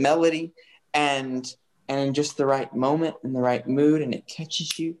the right melody and in just the right moment and the right mood, and it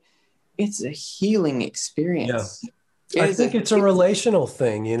catches you, it's a healing experience. Yeah. I think it's a relational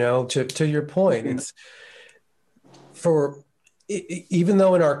thing, to your point. Mm-hmm. It's even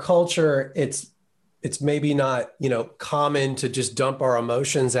though in our culture, it's maybe not, common to just dump our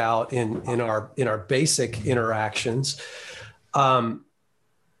emotions out in our basic interactions.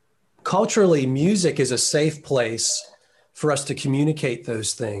 Culturally, music is a safe place for us to communicate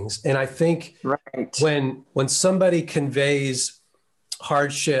those things. And I think when somebody conveys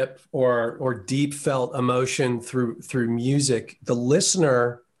hardship or deep felt emotion through music, the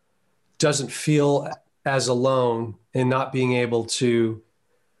listener doesn't feel as alone in not being able to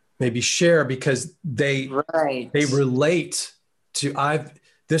maybe share, because they relate to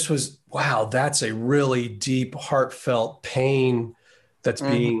that's a really deep, heartfelt pain that's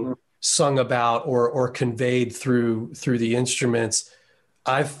being sung about or conveyed through the instruments.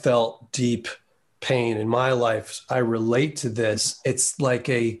 I've felt deep pain in my life. I relate to this. It's like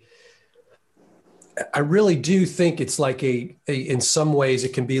I really do think it's like in some ways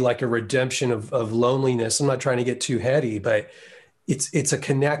it can be like a redemption of loneliness. I'm not trying to get too heady, but it's a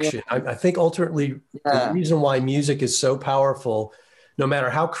connection. Yeah. I think ultimately the reason why music is so powerful, no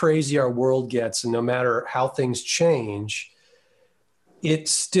matter how crazy our world gets and no matter how things change,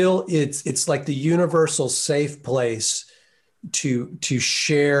 it's like the universal safe place to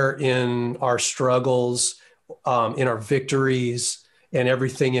share in our struggles, in our victories, and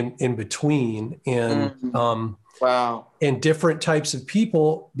everything in between. And and different types of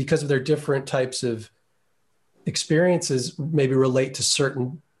people, because of their different types of experiences, maybe relate to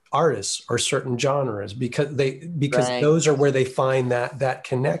certain artists or certain genres because those are where they find that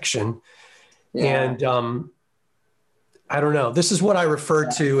connection. And I don't know, this is what I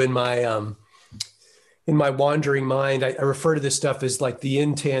refer to in my wandering mind. I refer to this stuff as like the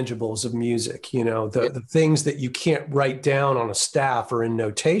intangibles of music, the things that you can't write down on a staff or in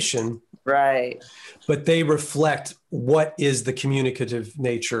notation, but they reflect what is the communicative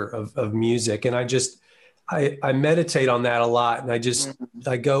nature of music. And I meditate on that a lot. And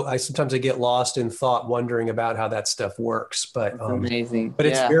sometimes I get lost in thought, wondering about how that stuff works, but amazing. But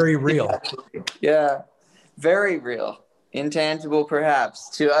it's very real. Yeah. Very real. Intangible, perhaps,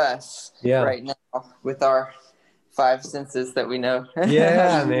 to us right now with our five senses that we know.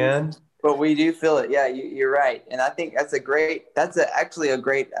 Yeah, man. But we do feel it. Yeah, you're right. And I think that's actually a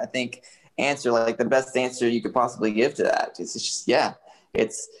great, I think, answer, like the best answer you could possibly give to that. It's just,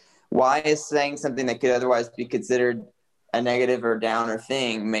 it's why is saying something that could otherwise be considered a negative or downer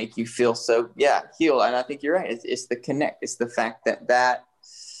thing make you feel so, healed? And I think you're right. It's the connect. It's the fact that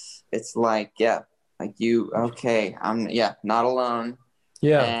it's like, like I'm not alone.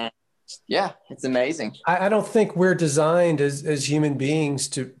 Yeah. And it's amazing. I don't think we're designed as human beings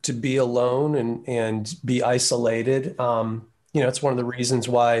to be alone and be isolated. It's one of the reasons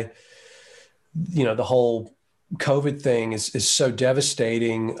why, the whole COVID thing is so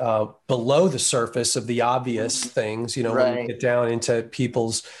devastating below the surface of the obvious things, when you get down into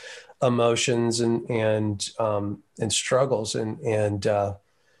people's emotions and struggles and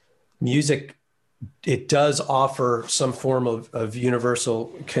music, it does offer some form of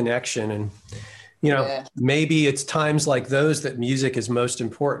universal connection. And, maybe it's times like those that music is most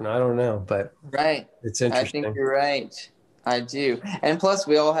important. I don't know, but it's interesting. I think you're right. I do. And plus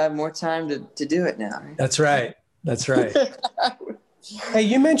we all have more time to do it now. Right? That's right. Hey,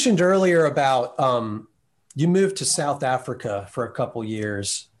 you mentioned earlier about, you moved to South Africa for a couple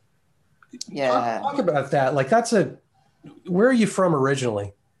years. Yeah. Talk about that. Like where are you from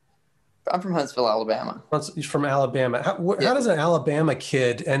originally? I'm from Huntsville, Alabama. You're from Alabama. How does an Alabama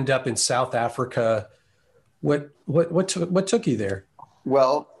kid end up in South Africa? What took you there?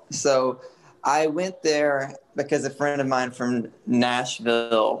 Well, so I went there because a friend of mine from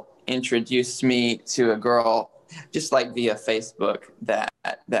Nashville introduced me to a girl just like via Facebook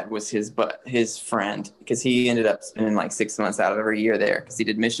that was his friend, because he ended up spending like 6 months out of every year there because he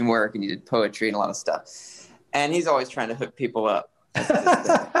did mission work and he did poetry and a lot of stuff. And he's always trying to hook people up.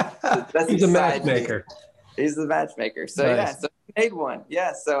 That's He's a matchmaker. He's the matchmaker. So nice. Yeah, so he made one.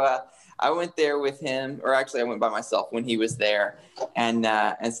 Yeah, so I went there with him, or actually I went by myself when he was there, and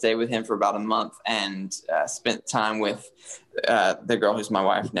stayed with him for about a month, and spent time with the girl who's my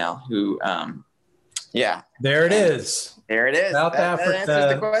wife now, who, yeah. There it is. There it is. South Africa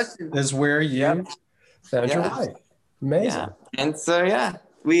answers the question. Is where you found your wife. Amazing. Yeah. And so, yeah,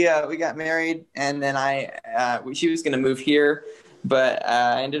 we got married, and then she was going to move here, but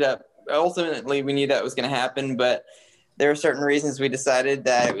ultimately we knew that was going to happen, but there were certain reasons we decided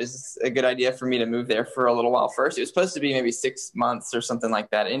that it was a good idea for me to move there for a little while first. It was supposed to be maybe 6 months or something like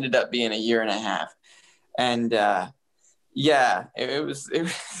that. It ended up being a year and a half. And yeah, it was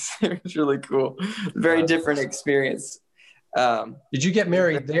really cool. Very different experience. Did you get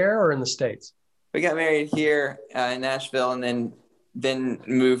married there or in the States? We got married here in Nashville, and then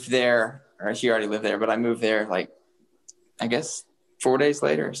moved there. Or she already lived there, but I moved there like, I guess 4 days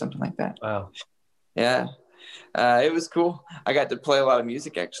later or something like that. Wow. Yeah. It was cool. I got to play a lot of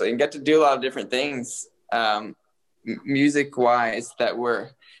music actually, and got to do a lot of different things, music wise, that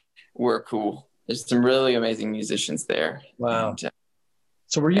were cool. There's some really amazing musicians there. Wow. And,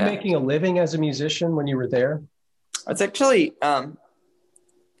 so were you making a living as a musician when you were there? It's actually, hang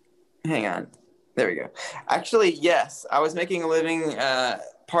on. There we go. Actually, yes, I was making a living,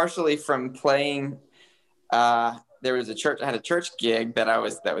 partially from playing, there was I had a church gig that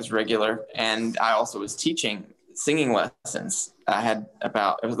was regular. And I also was teaching singing lessons. I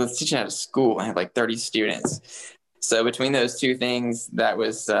was teaching at a school. I had like 30 students. So between those two things, that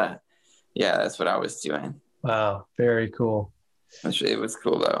was, that's what I was doing. Wow. Very cool. It was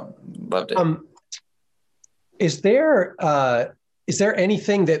cool though. Loved it. Is there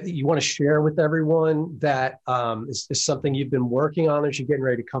anything that you want to share with everyone that is something you've been working on that you're getting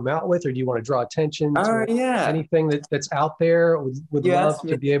ready to come out with, or do you want to draw attention to anything that's out there? Would love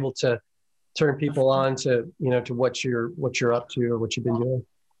to be able to turn people on to, to what you're up to or what you've been doing.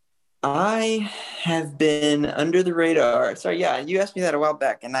 I have been under the radar. Sorry, yeah, you asked me that a while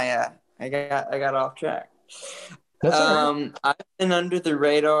back, and I got off track. That's all right. I've been under the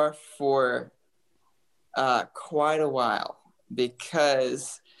radar for quite a while,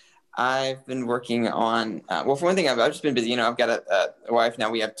 because I've been working on, for one thing, I've just been busy. I've got a wife now.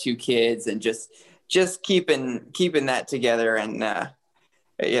 We have 2 kids, and just keeping that together. And,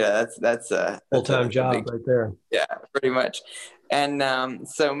 that's a full-time job right there. Yeah, pretty much. And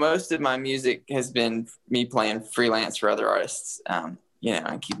so most of my music has been me playing freelance for other artists, and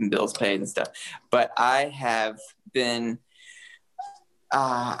keeping bills paid and stuff. But I've been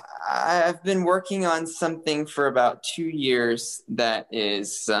working on something for about 2 years that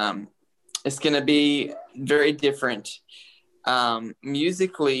is, it's going to be very different.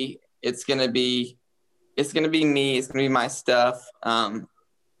 Musically, it's going to be me. It's going to be my stuff.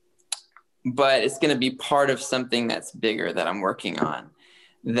 But it's going to be part of something that's bigger that I'm working on,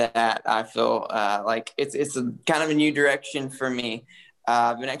 that I feel like it's a kind of a new direction for me.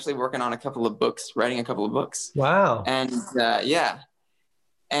 I've been actually working on writing a couple of books. Wow. And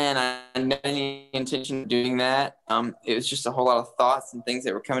and I had any intention of doing that. It was just a whole lot of thoughts and things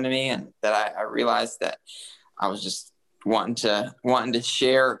that were coming to me, and that I realized that I was just wanting to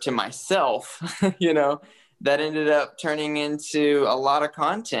share to myself, that ended up turning into a lot of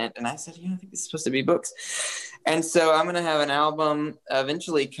content. And I said, I think this is supposed to be books. And so I'm going to have an album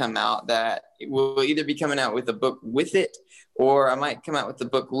eventually come out that will either be coming out with a book with it, or I might come out with the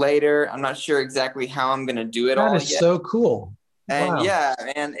book later. I'm not sure exactly how I'm going to do it all yet. That is so cool. And wow.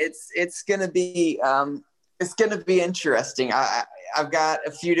 And it's going to be interesting. I've got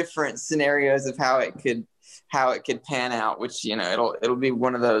a few different scenarios of how it could pan out, which, it'll be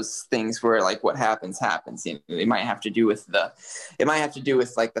one of those things where, like, what happens. It might have to do with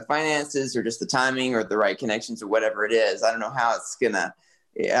like the finances, or just the timing, or the right connections, or whatever it is. I don't know how it's gonna,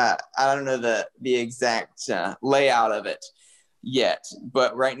 I don't know the exact layout of it yet,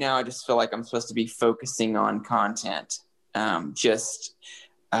 but right now I just feel like I'm supposed to be focusing on content. Just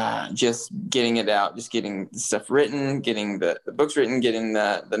getting it out, just getting the stuff written, getting the books written, getting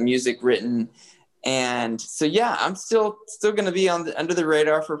the music written. And so, yeah, I'm still going to be under the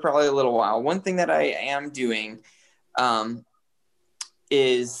radar for probably a little while. One thing that I am doing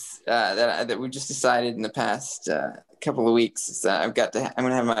is that we just decided in the past couple of weeks is I'm going to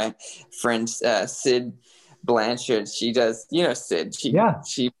have my friend Sid Blanchard. She does, Sid.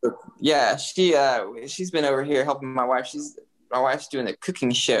 She's been over here helping my wife. My wife's doing a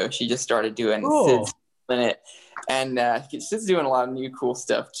cooking show. She just started doing Sid's in it. And she's doing a lot of new cool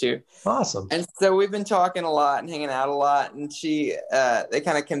stuff too. Awesome. And so we've been talking a lot and hanging out a lot. And they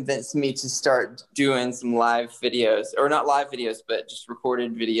kind of convinced me to start doing some live videos, or not live videos, but just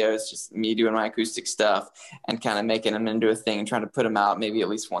recorded videos, just me doing my acoustic stuff and kind of making them into a thing and trying to put them out maybe at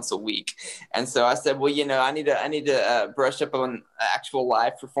least once a week. And so I said, well, I need to brush up on actual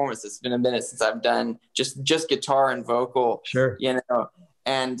live performance. It's been a minute since I've done just guitar and vocal, Sure.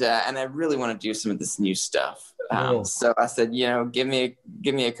 And I really want to do some of this new stuff. Cool. So I said, give me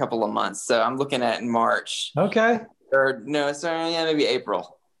a couple of months. So I'm looking at in March. Okay. Or no, sorry, yeah, maybe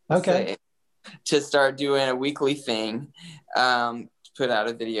April. Okay. To start doing a weekly thing, to put out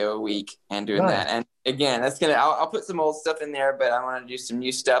a video a week and doing that. And again, I'll put some old stuff in there, but I want to do some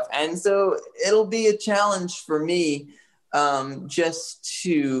new stuff. And so it'll be a challenge for me, just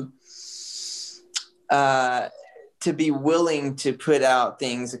to be willing to put out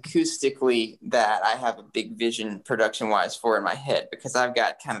things acoustically that I have a big vision production wise for in my head, because I've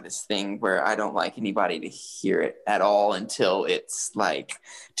got kind of this thing where I don't like anybody to hear it at all till it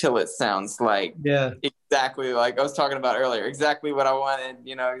sounds like exactly like I was talking about earlier, exactly what I wanted,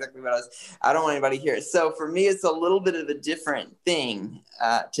 exactly what I don't want anybody to hear it. So for me, it's a little bit of a different thing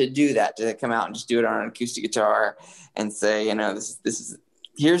to do that, to come out and just do it on an acoustic guitar and say, this is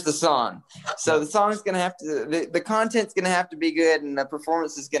here's the song. So the song is going to have to, the content's going to have to be good, and the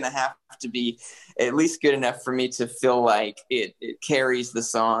performance is going to have to be at least good enough for me to feel like it carries the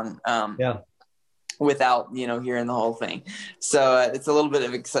song without, hearing the whole thing. So it's a little bit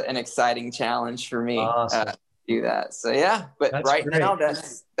of an exciting challenge for me to do that. So but that's right great. Now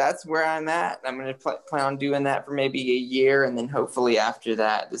that's where I'm at. I'm going to plan on doing that for maybe a year. And then hopefully after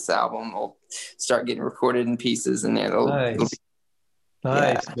that, this album will start getting recorded in pieces, and it'll be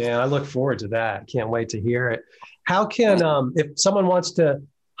nice, man. I look forward to that. Can't wait to hear it. How can, if someone wants to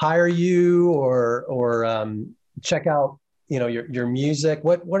hire you or check out, your music,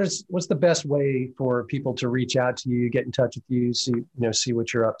 what's the best way for people to reach out to you, get in touch with you, see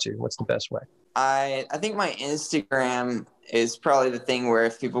what you're up to? What's the best way? I think my Instagram is probably the thing where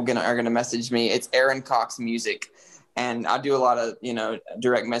if people are going to message me, it's Aaron Cox Music. And I do a lot of,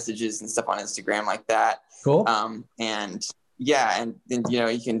 direct messages and stuff on Instagram like that. Cool. And then,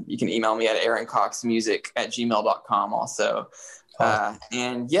 you can email me at aaroncoxmusic@gmail.com also.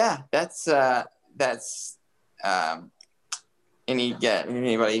 That's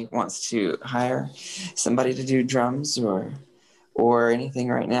anybody wants to hire somebody to do drums or anything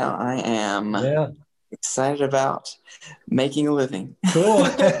right now, I am excited about making a living. Cool.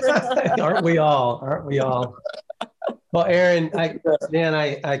 Aren't we all? Well, Aaron,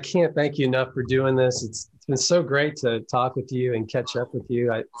 I can't thank you enough for doing this. It's been so great to talk with you and catch up with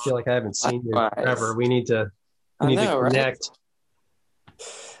you. I feel like I haven't seen you forever. We need to connect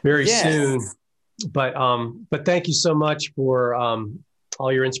very soon. But thank you so much for all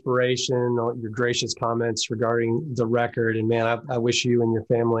your inspiration, all your gracious comments regarding the record. And man, I wish you and your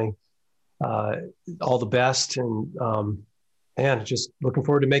family all the best. And just looking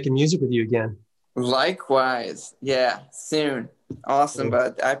forward to making music with you again. Likewise. Yeah, soon. Awesome,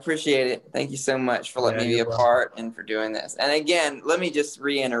 bud. I appreciate it. Thank you so much for letting me be a part and for doing this. And again, let me just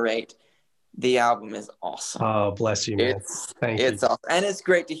reiterate, the album is awesome. Oh, bless you, man. It's awesome. And it's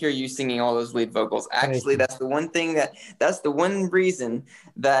great to hear you singing all those lead vocals. Actually, that's the one reason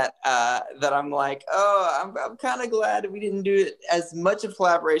that I'm like, I'm kind of glad we didn't do it as much of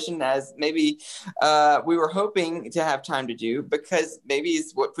collaboration as maybe we were hoping to have time to do, because maybe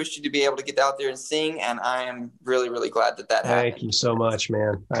it's what pushed you to be able to get out there and sing. And I am really, really glad that happened. Thank you so much,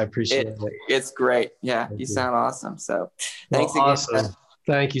 man. I appreciate it. It's great. Yeah, you sound awesome. So thanks again. Awesome.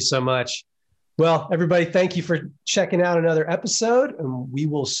 Thank you so much. Well, everybody, thank you for checking out another episode, and we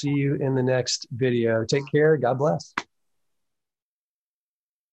will see you in the next video. Take care. God bless.